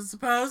I wasn't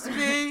supposed to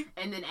be.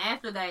 And then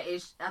after that,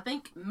 I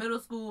think middle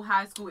school,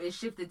 high school, it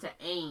shifted to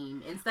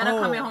AIM. Instead of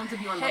coming home to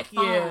be on the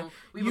phone,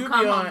 we would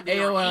come home and be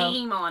on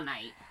AIM all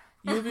night.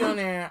 You'd be on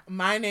there.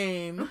 My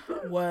name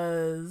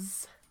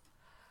was...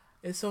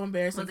 It's so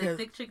embarrassing. Was it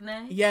Thick Chick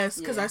Nay? Yes,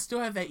 because I still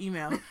have that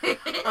email.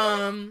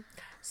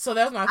 So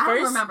that was my first... I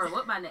don't remember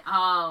what my name...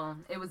 Oh,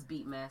 it was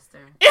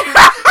Beatmaster.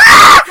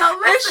 So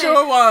listen, it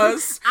sure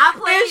was. I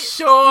played... It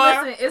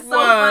sure Listen, it's so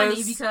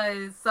funny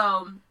because...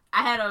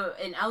 I had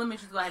in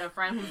elementary school, I had a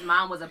friend whose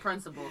mom was a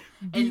principal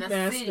in the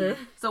city.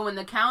 So when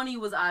the county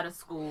was out of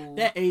school...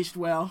 That aged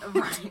well.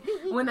 Right.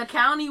 When the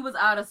county was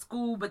out of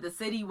school, but the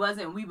city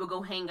wasn't, we would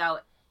go hang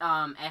out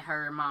at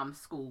her mom's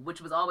school,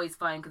 which was always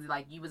fun because,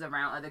 like, you was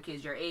around other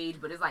kids your age,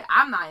 but it's like,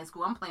 I'm not in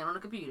school, I'm playing on the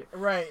computer.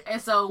 Right.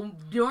 And so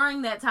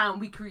during that time,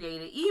 we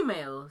created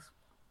emails.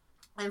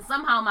 And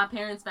somehow my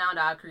parents found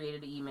out I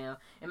created the email.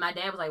 And my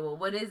dad was like, well,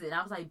 what is it? And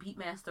I was like,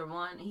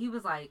 Beatmaster1. And he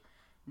was like,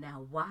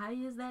 now, why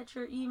is that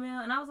your email?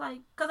 And I was like,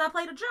 because I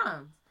play the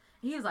drums.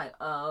 He was like,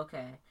 oh,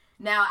 okay.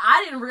 Now,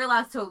 I didn't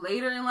realize till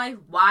later in life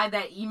why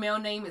that email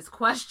name is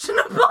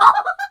questionable.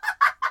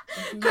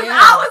 Because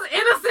I was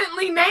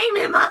innocently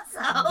naming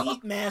myself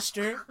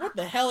Beatmaster. What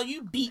the hell are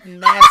you beating,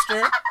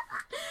 master?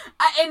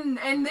 And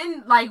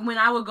then, like, when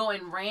I would go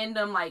in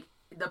random, like,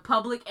 the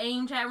public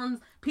AIM chat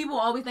rooms, people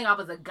always think I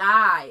was a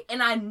guy.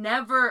 And I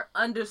never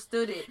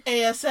understood it.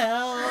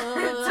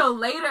 ASL. Until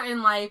later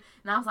in life.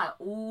 And I was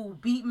like, ooh,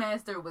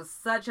 Beatmaster was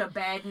such a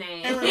bad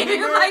name.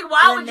 Remember, like,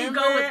 why would you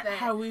go with that?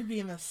 How we'd be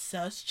in the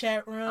sus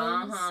chat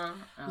rooms? Oh,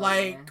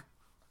 like,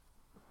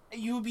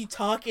 you would be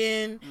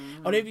talking,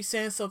 or they'd be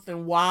saying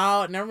something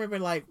wild, and I remember,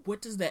 like,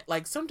 what does that,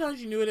 like,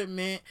 sometimes you knew what it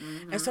meant,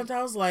 and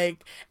sometimes,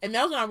 like, and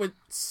that was when I would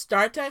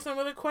start to ask my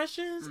mother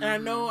questions, and I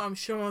know, I'm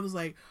sure I was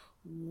like,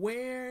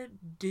 where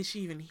did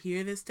she even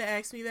hear this to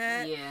ask me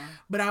that? Yeah.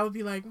 But I would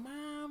be like,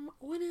 Mom,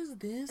 what does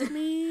this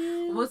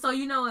mean? Well, so,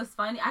 you know, it's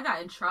funny. I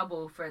got in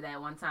trouble for that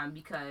one time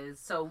because,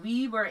 so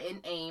we were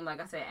in AIM,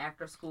 like I said,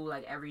 after school,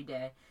 like, every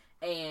day.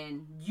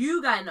 And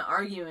you got in an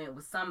argument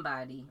with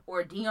somebody,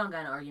 or Dion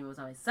got in an argument with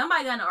somebody.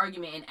 Somebody got in an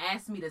argument and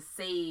asked me to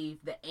save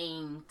the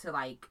AIM to,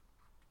 like,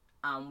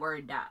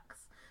 Word docs.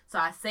 So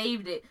I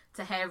saved it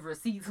to have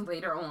receipts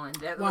later on.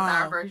 That was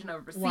our version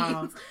of receipts.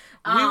 Wow.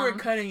 We were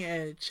cutting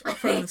edge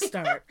from the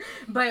start.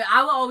 But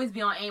I will always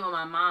be on AIM on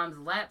my mom's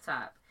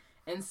laptop.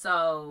 And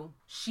so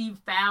she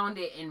found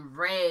it and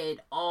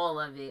read all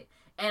of it.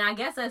 And I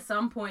guess at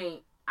some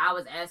point I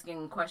was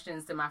asking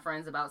questions to my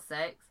friends about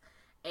sex.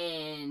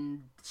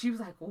 And she was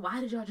like, well,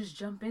 why did y'all just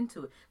jump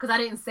into it? Because I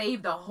didn't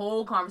save the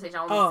whole conversation.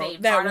 I only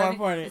saved that part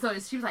one of it. So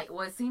she was like,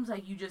 well, it seems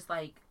like you just,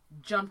 like,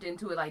 jumped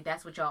into it like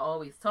that's what y'all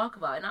always talk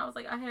about. And I was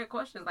like, I had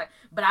questions, like,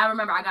 but I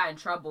remember I got in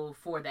trouble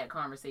for that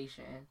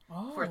conversation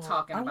for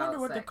talking about wonder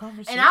what sex. the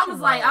conversation and I was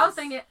like, I was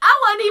thinking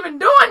I wasn't even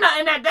doing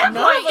nothing at that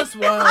None point. of us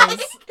was.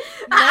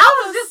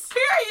 I was just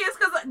curious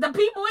because the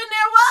people in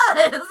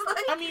there was.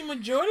 I mean,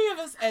 majority of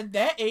us at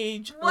that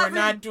age were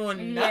not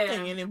doing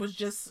nothing, and it was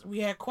just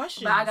we had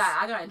questions. But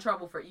I got in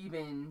trouble for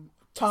even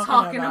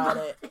talking about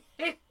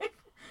it.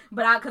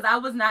 But because I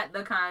was not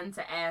the kind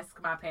to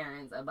ask my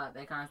parents about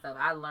that kind of stuff.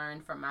 I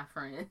learned from my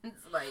friends.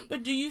 Like,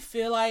 but do you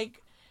feel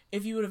like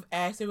if you would have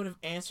asked, they would have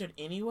answered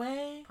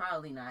anyway?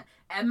 Probably not.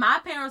 And my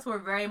parents were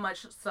very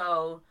much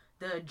so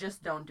the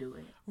just don't do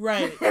it.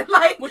 Right.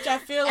 Like, which I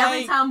feel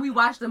every time we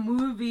watched a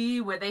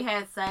movie where they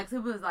had sex,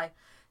 it was like,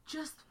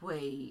 just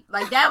wait.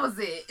 Like, that was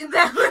it.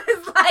 That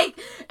was like,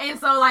 and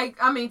so, like,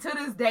 I mean, to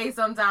this day,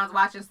 sometimes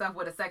watching stuff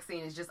with a sex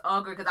scene is just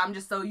awkward because I'm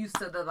just so used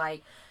to the,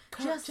 like,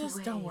 just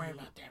don't worry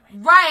about that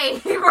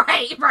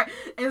right.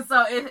 And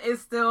so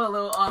it's still a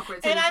little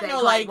awkward to and this I day.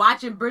 know, like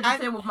watching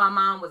Bridgerton with my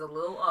mom was a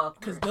little awkward.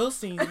 Because those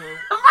scenes were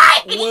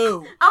right.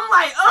 Whoa. I'm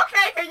like,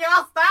 okay, can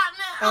y'all stop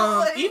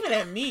now?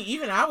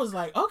 Even I was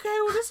like, okay,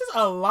 well, this is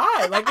a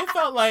lot. Like, it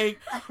felt like,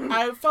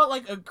 I felt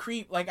like a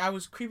creep. Like, I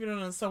was creeping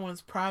on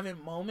someone's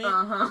private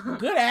moment.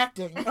 Good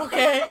acting,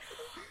 okay?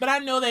 But I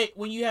know that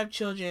when you have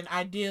children,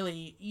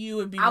 ideally, you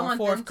would be more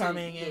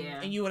forthcoming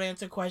and you would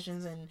answer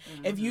questions. And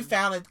if you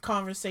found a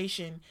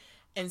conversation,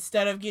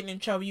 instead of getting in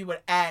trouble, you would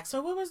ask,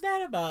 so what was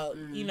that about?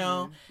 You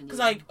know? Because,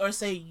 like, or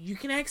say, you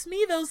can ask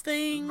me those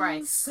things.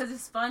 Right. Because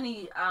it's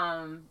funny,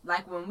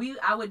 like, when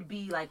I would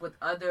be, like, with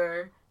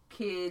other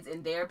kids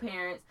and their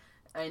parents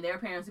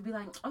would be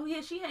like, oh, yeah,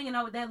 she hanging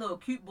out with that little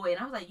cute boy. And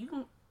I was like,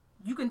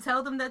 you can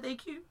tell them that they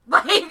cute.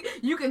 Like,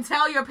 you can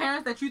tell your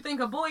parents that you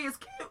think a boy is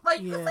cute.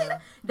 Like, you can say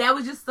that. That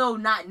was just so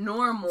not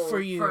normal for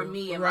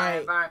me and my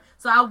environment.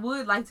 So I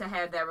would like to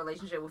have that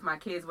relationship with my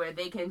kids where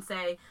they can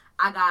say,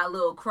 I got a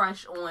little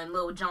crush on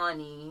little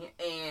Johnny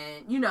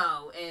and, you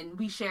know, and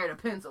we shared a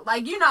pencil.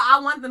 Like, you know,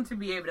 I want them to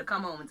be able to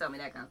come home and tell me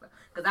that kind of stuff.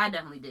 Because I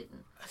definitely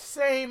didn't.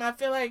 Same. I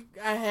feel like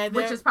I had that.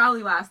 Which is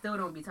probably why I still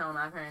don't be telling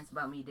my parents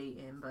about me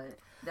dating, but...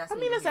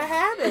 it's a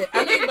habit.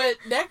 I mean, but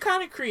that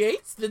kind of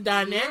creates the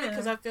dynamic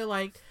because I feel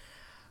like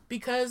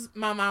because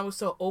my mom was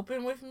so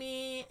open with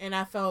me and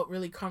I felt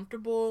really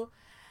comfortable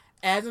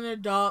as an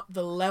adult,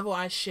 the level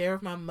I share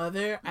with my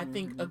mother, I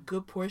think a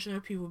good portion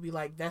of people will be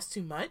like, that's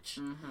too much.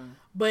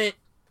 But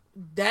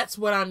that's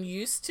what I'm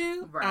used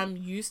to. Right. I'm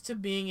used to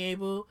being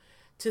able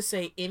to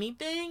say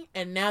anything.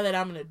 And now that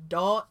I'm an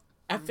adult,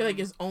 I feel like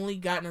it's only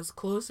gotten us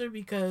closer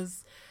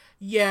because...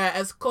 Yeah,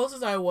 as close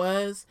as I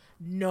was,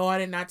 no, I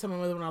did not tell my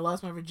mother when I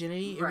lost my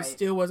virginity. It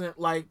still wasn't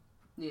like...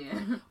 Yeah.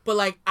 But,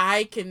 like,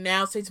 I can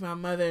now say to my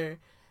mother,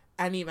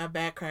 I need my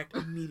back cracked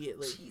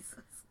immediately. Jesus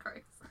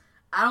Christ.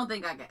 I don't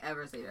think I could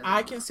ever say that to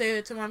I can say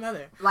that to my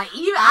mother. Like,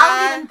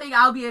 I don't even think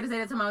I'll be able to say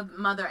that to my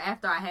mother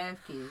after I have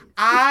kids.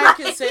 I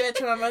can say that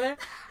to my mother.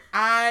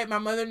 My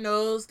mother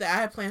knows that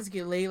I had plans to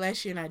get laid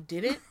last year and I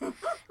didn't.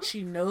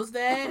 She knows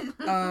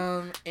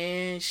that.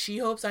 And she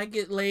hopes I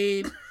get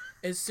laid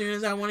as soon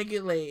as I want to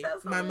get laid.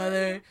 That's My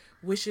mother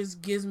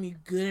gives me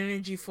good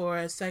energy for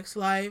a sex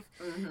life,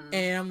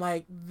 and I'm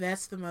like,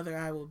 that's the mother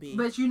I will be.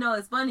 But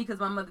it's funny because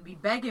my mother be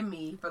begging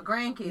me for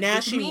grandkids, now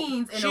which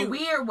means in a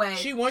weird way,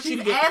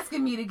 she's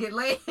asking me to get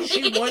laid.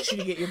 She wants you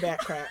to get your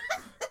back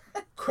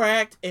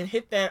cracked and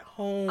hit that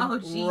home run.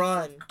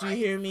 Christ. Do you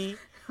hear me?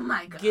 Oh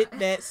my God. Get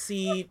that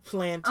seed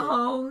planted.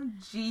 Oh,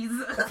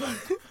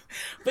 Jesus.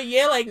 But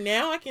yeah, like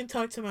now I can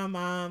talk to my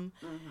mom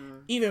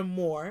even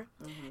more.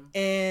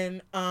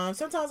 And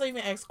sometimes I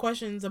even ask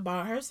questions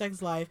about her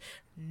sex life,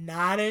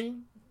 not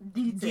in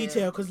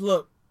detail, because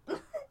look,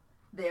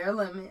 there are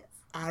limits.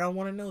 I don't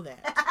want to know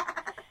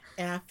that.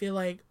 And I feel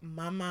like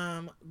my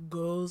mom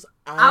goes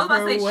out I was of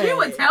about her to say, way she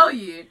would tell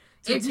you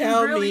if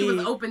tell you really me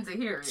was open to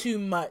hear it. too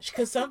much.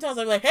 Because sometimes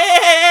I'm like, hey,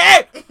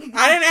 I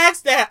didn't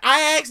ask that.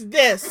 I asked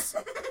this.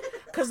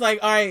 Because, like,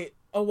 all right,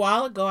 a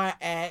while ago, I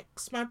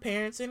asked my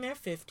parents in their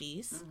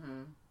 50s.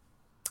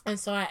 And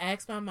so I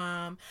asked my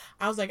mom,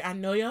 I was like, I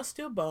know y'all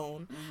still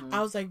bone.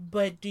 I was like,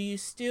 but do you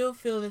still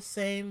feel the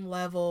same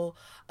level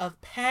of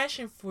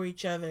passion for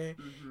each other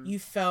you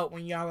felt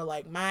when y'all were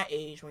like my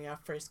age when y'all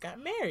first got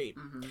married?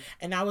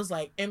 And I was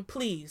like, and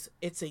please,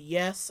 it's a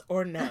yes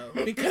or no,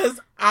 because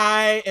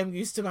I am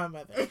used to my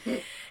mother.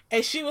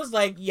 And she was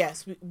like,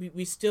 yes,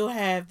 we still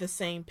have the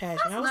same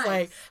passion. That's I was nice.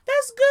 like,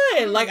 that's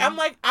good. Like, I'm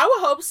like, I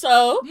would hope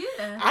so.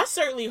 Yeah. I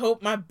certainly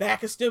hope my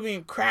back is still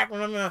being cracked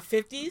when I'm in my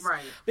 50s.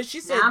 Right. But she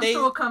said now, I'm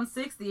sure come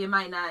 60, you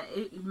might not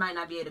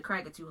be able to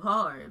crack it too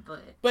hard,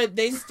 but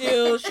they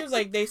still, she was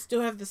like, they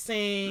still have the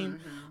same,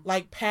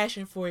 like,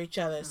 passion for each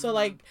other. So,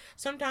 like,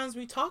 sometimes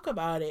we talk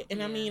about it.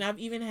 And, I mean, I've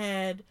even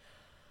had,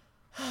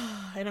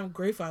 and I'm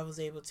grateful I was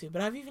able to,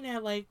 but I've even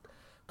had, like,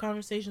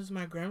 conversations with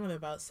my grandmother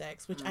about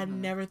sex, which I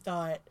never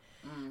thought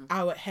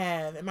I would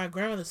have. And my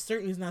grandmother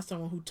certainly is not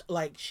someone who,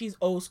 like, she's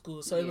old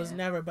school, so it was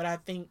never, but I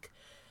think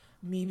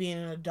me being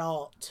an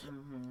adult,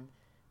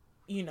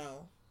 you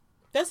know,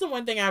 that's the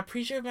one thing I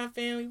appreciate with my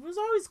family. We was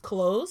always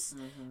close.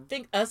 I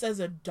think us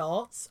as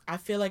adults, I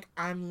feel like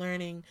I'm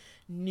learning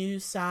new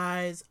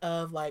sides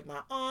of, like, my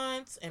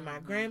aunts and my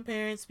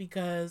grandparents,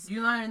 because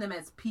you learn them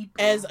as people,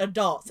 as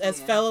adults, as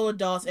fellow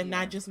adults, and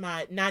not just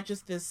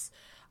this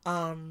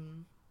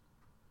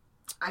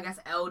I guess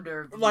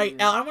elder view. Like,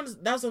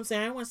 that's what I'm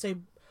saying. I don't want to say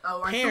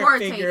parent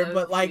authoritative figure,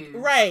 but like view.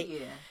 right.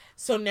 Yeah.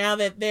 So now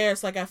that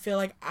there's, like, I feel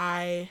like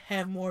I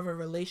have more of a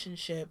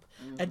relationship,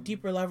 a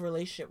deeper level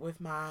relationship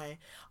with my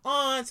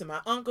aunts and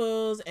my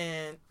uncles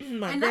and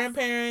my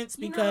grandparents,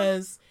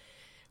 because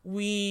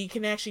we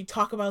can actually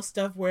talk about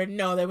stuff where,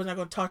 no, they was not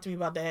going to talk to me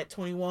about that at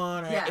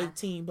 21 or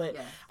 18, but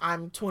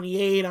I'm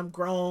 28, I'm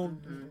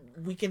grown,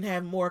 we can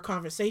have more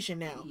conversation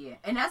now. Yeah,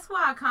 and that's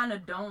why I kind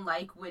of don't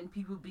like when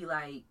people be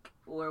like,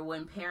 or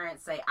when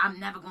parents say, I'm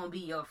never going to be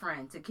your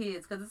friend to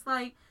kids, because it's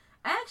like,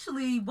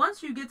 actually,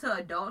 once you get to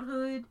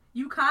adulthood,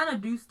 you kind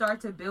of do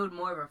start to build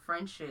more of a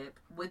friendship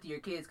with your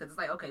kids, because it's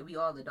like, okay, we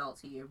all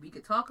adults here, we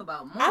could talk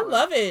about more. I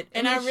love it,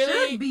 and I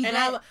really, and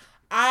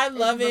I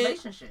love it,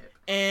 relationship.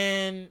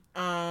 And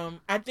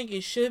I think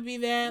it should be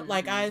that.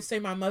 Like I say,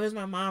 my mother's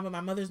my mom, but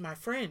my mother's my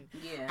friend.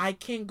 Yeah, I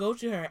can go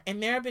to her,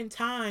 and there have been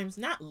times,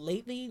 not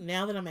lately,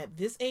 now that I'm at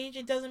this age,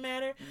 it doesn't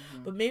matter,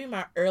 but maybe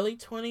my early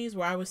 20s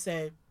where I would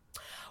say,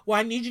 well,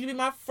 I need you to be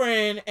my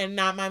friend and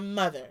not my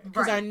mother.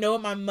 Because I know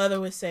what my mother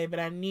would say, but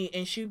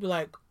and she'd be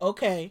like,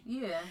 okay.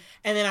 Yeah.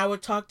 And then I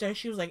would talk to her.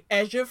 She was like,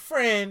 as your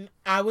friend,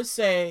 I would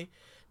say,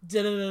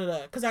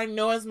 da-da-da-da. Because I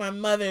know as my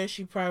mother,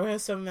 she probably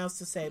has something else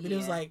to say. But it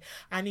was like,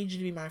 I need you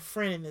to be my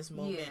friend in this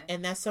moment. Yeah.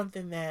 And that's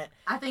something that...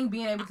 I think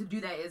being able to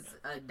do that is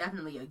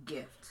definitely a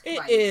gift.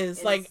 It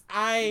is. Like,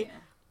 I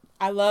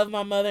love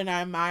my mother, and I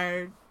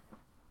admire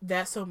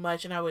that so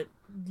much. And I would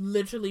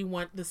literally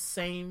want the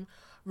same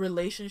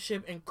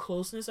relationship and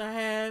closeness I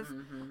have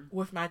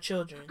with my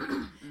children.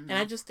 And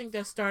I just think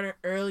that started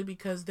early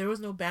because there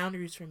was no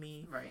boundaries for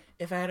me. Right.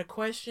 If I had a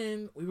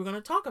question, we were going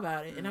to talk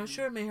about it. And I'm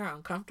sure it made her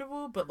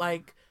uncomfortable, but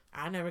like,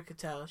 I never could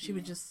tell. She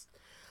would just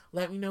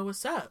let me know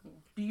what's up.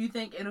 Do you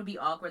think it'll be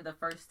awkward the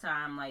first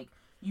time, like,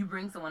 you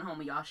bring someone home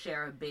and y'all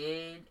share a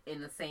bed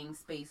in the same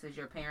space as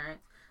your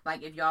parents?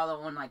 Like, if y'all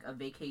are on, like, a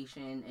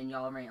vacation and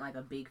y'all rent, like,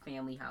 a big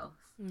family house?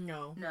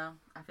 No.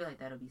 I feel like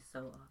that'll be so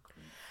awkward.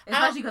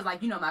 Especially because,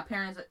 like, you know, my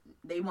parents,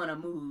 they want to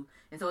move.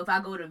 And so if I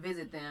go to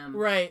visit them,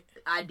 right,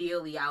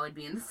 ideally I would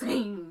be in the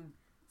same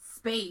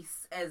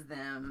space as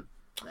them.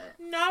 But...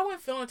 No, I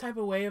wouldn't feel a type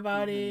of way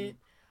about it.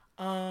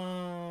 Yeah,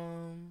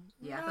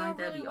 I feel like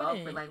that'd be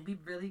awkward. Like, we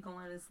really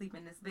going to sleep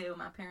in this bed with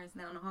my parents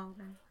down the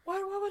hallway?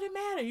 Why would it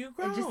matter? You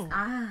grown.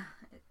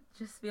 It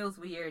just feels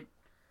weird.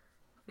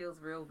 Feels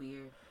real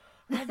weird.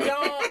 I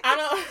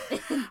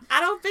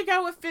don't think I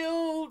would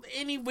feel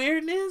any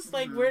weirdness.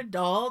 Like, we're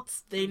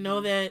adults. They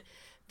know that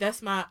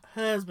that's my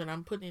husband.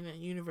 I'm putting in the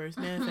universe.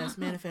 Manifest.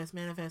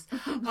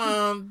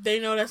 They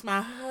know that's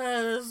my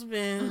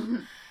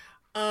husband.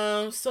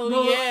 Or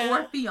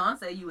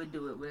fiance you would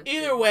do it with.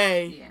 Either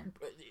way,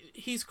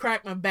 he's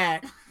cracked my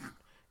back.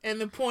 And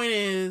the point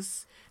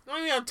is, I'm not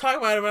even going to talk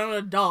about it, but I'm an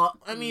adult.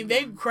 I mean,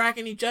 they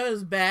cracking each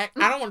other's back.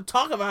 I don't want to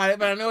talk about it,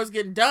 but I know it's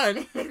getting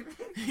done.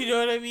 You know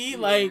what I mean? Yeah.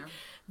 Like,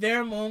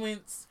 there are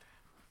moments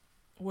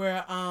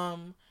where,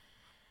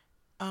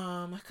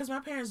 because my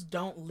parents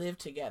don't live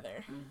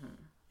together. Mm-hmm.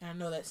 And I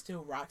know that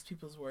still rocks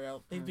people's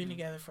world. They've been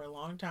together for a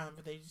long time,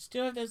 but they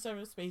still have their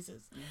separate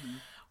spaces. Mm-hmm.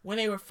 When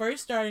they were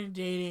first starting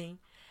dating,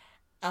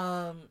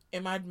 and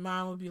my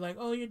mom would be like,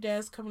 "Oh, your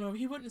dad's coming over."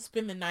 He wouldn't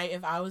spend the night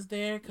if I was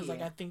there, because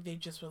like I think they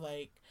just were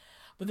like.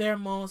 But there are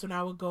moments when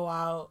I would go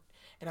out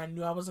and I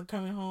knew I wasn't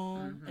coming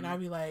home, and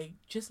I'd be like,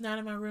 "Just not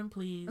in my room,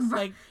 please."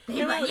 Like they'd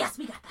be like, "Yes,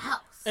 we got the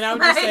house." And I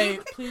would just say,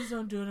 "Please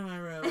don't do it in my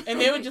room."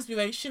 And they would just be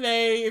like,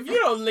 "Shanae, if you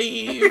don't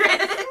leave."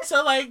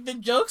 So like the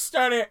jokes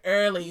started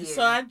early.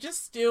 So I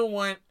just still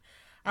want.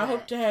 I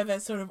hope to have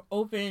that sort of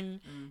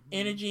open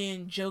energy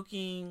and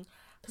joking.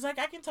 Cause like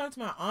I can talk to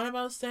my aunt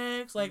about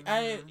sex, like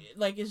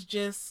it's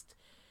just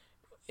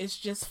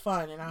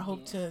fun, and I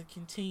hope to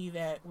continue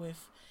that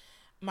with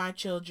my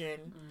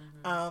children.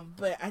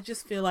 But I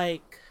just feel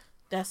like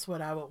that's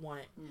what I would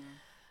want.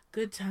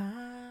 Good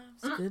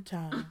times, good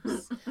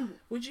times.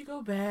 Would you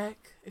go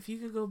back? If you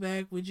could go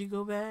back, would you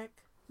go back?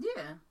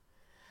 Yeah,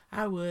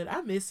 I would.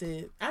 I miss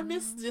it. I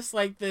miss just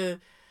like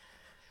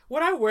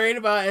what I worried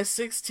about at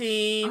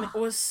 16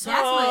 was so.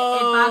 That's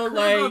what, if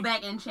I could go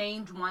back and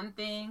change one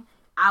thing,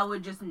 I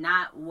would just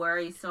not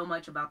worry so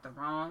much about the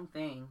wrong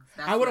things.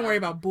 I wouldn't worry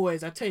about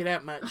boys. I'll tell you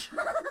that much.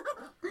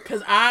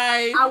 Because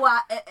I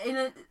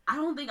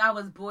don't think I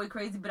was boy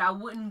crazy, but I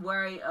wouldn't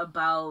worry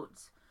about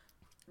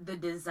the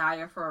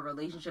desire for a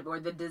relationship or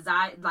the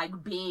desire,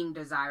 like being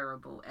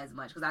desirable as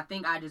much. Because I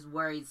think I just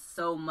worried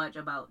so much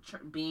about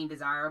being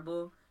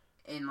desirable,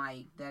 and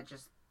like that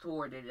just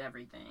thwarted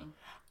everything.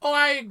 Oh,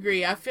 I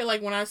agree. I feel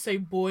like when I say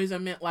boys, I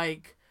meant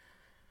like,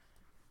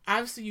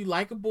 obviously you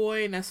like a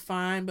boy and that's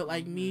fine, but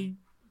like me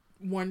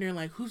wondering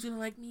like, who's gonna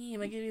like me?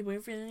 Am I gonna be a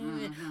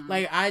boyfriend?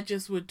 Like I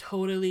just would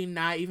totally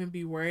not even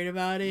be worried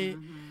about it.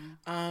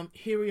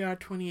 Here we are,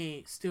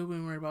 28, still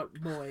being worried about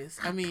boys.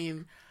 I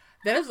mean,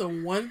 that is the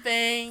one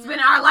thing.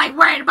 Spend our life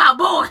worried about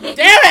boys.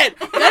 Damn it!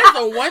 That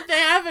is the one thing.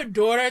 I have a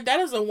daughter.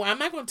 That is the one. I'm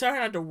not gonna tell her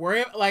not to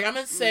worry. Like I'm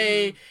gonna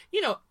say,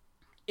 you know,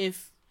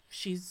 if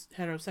she's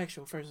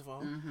heterosexual, first of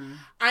all,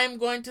 I'm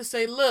going to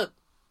say, look,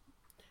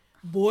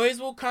 boys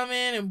will come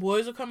in and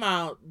boys will come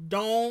out.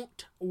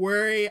 Don't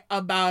worry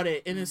about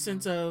it in a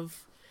sense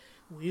of,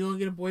 well, you gonna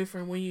get a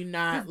boyfriend when you're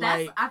not.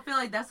 Like, I feel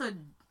like that's a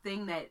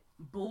thing that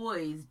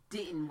boys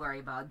didn't worry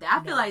about.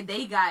 I feel like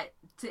they got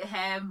to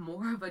have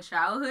more of a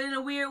childhood in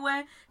a weird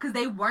way because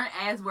they weren't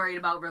as worried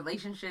about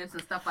relationships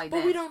and stuff like that.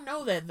 But we don't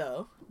know that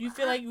though. Do you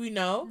feel like we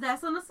know?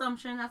 That's an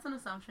assumption. Yeah.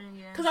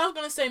 Because I was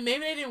gonna say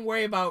maybe they didn't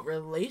worry about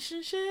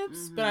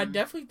relationships, but I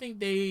definitely think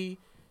they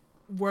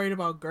worried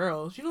about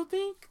girls. You don't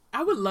think?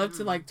 I would love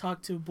to like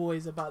talk to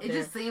boys about it. It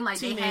just seemed like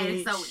they had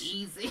it so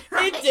easy.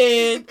 Right? It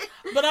did,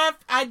 but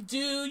I do.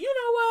 You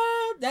know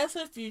what? That's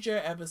a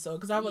future episode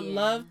because I would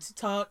love to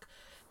talk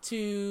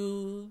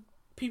to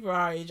people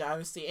our age,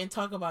 obviously, and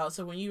talk about.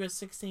 So when you were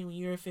 16, when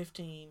you were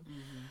 15,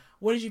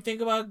 what did you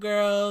think about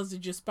girls?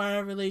 Did you aspire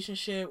a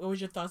relationship? What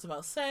was your thoughts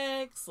about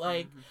sex?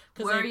 Like,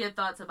 what are your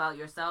thoughts about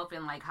yourself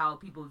and like how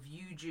people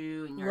viewed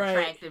you and your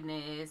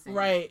attractiveness? And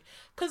right,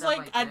 because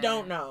like I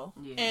don't know,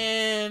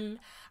 and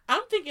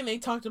I'm thinking they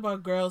talked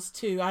about girls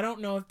too. I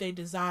don't know if they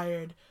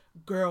desired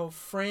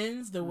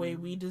girlfriends the way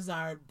we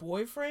desired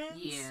boyfriends.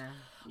 Yeah.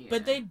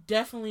 But they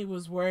definitely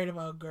was worried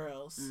about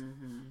girls.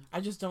 I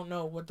just don't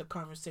know what the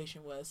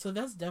conversation was. So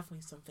that's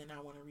definitely something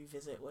I want to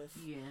revisit with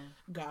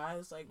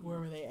guys. Like, where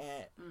were they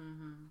at?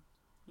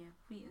 Yeah,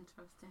 be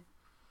interesting.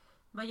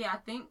 But yeah,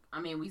 I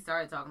mean, we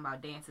started talking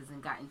about dances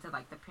and got into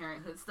like the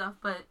parenthood stuff.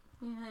 But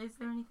yeah, is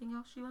there anything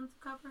else you wanted to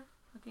cover?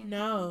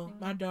 No,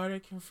 my daughter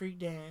can freak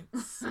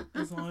dance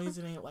as long as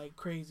it ain't like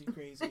crazy.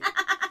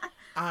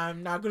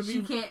 I'm not gonna be.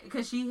 She can't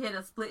because she hit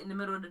a split in the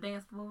middle of the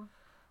dance floor.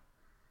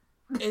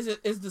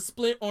 Is the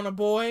split on a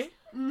boy?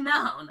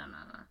 No.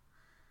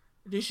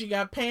 Did she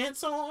got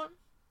pants on?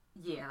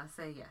 Yeah, I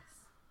say yes.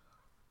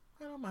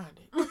 I don't mind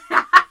it.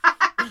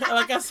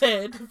 Like I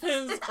said, it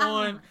depends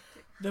on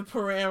the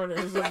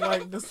parameters of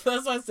like that's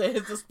what I said.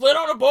 Is the split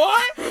on a boy?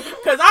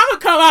 Because I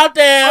would come out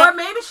there. Or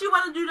maybe she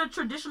want to do the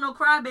traditional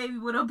crybaby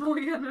with a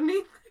boy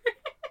underneath.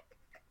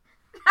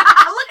 Look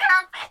at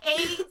her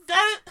face.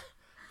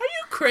 Are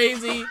you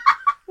crazy?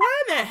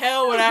 Why in the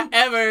hell would I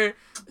ever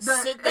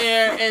sit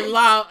there and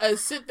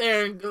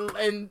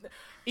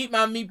eat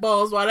my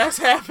meatballs while that's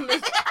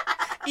happening?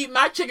 Eat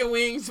my chicken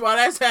wings while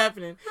that's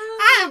happening.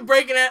 I am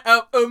breaking that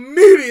up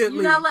immediately.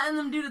 You're not letting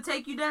them do the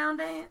take you down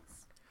dance?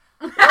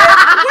 When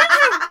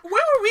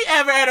were we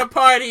ever at a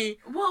party?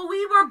 Well,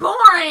 we were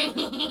boring.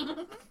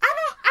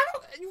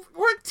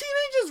 Were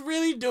teenagers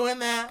really doing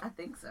that? I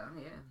think so,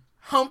 yeah.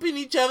 Humping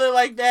each other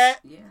like that?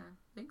 Yeah,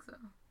 I think so.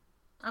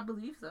 I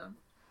believe so.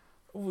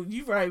 Well,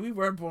 you're right. We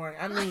were boring.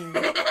 I mean,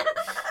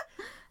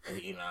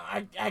 you know,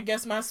 I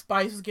guess my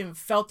spice was getting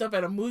felt up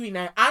at a movie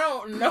night. I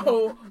don't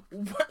know.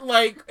 What,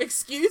 like,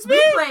 excuse me?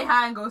 We play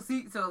hide and go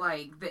seek till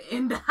like the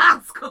end of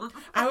high school.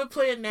 I would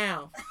play it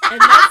now.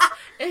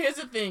 And here's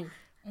the thing.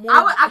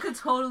 I could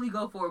totally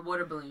go for a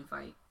water balloon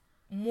fight.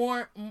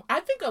 I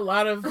think a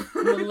lot of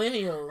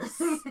millennials,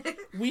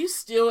 we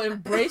still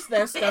embrace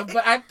that stuff,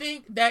 but I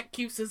think that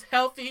keeps us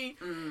healthy,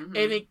 and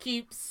it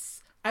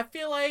keeps, I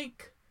feel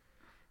like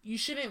you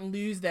shouldn't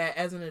lose that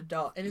as an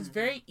adult, and it's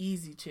very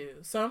easy to.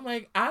 So I'm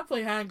like, I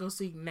play hide and go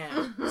seek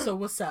now, so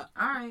what's up?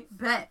 Alright,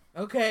 bet.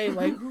 Okay,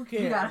 like, who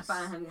cares? You gotta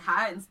find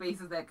hiding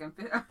spaces that can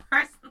fit a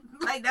person.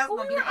 Like, that's well,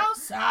 gonna be you're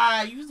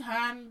outside, you was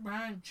hiding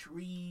behind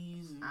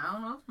trees. I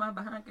don't know if my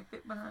behind can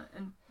fit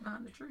behind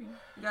the tree.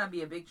 You gotta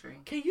be a big tree.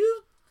 Can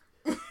you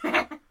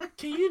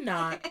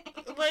not?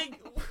 Like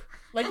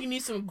you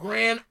need some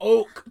grand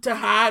oak to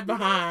hide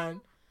behind.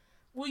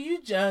 Will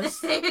you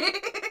just end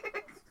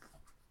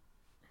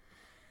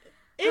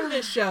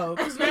this show?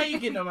 Because now you're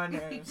getting on my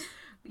nerves.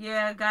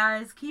 Yeah,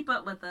 guys, keep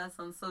up with us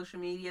on social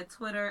media,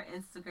 Twitter,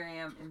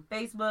 Instagram, and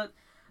Facebook.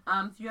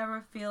 If you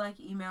ever feel like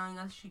emailing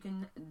us, you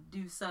can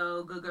do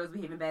so,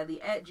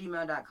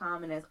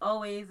 goodgirlsbehavingbadly@gmail.com. And as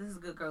always, this is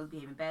Good Girls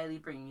Behaving Badly,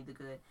 bringing you the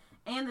good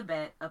and the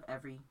bad of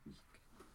every week.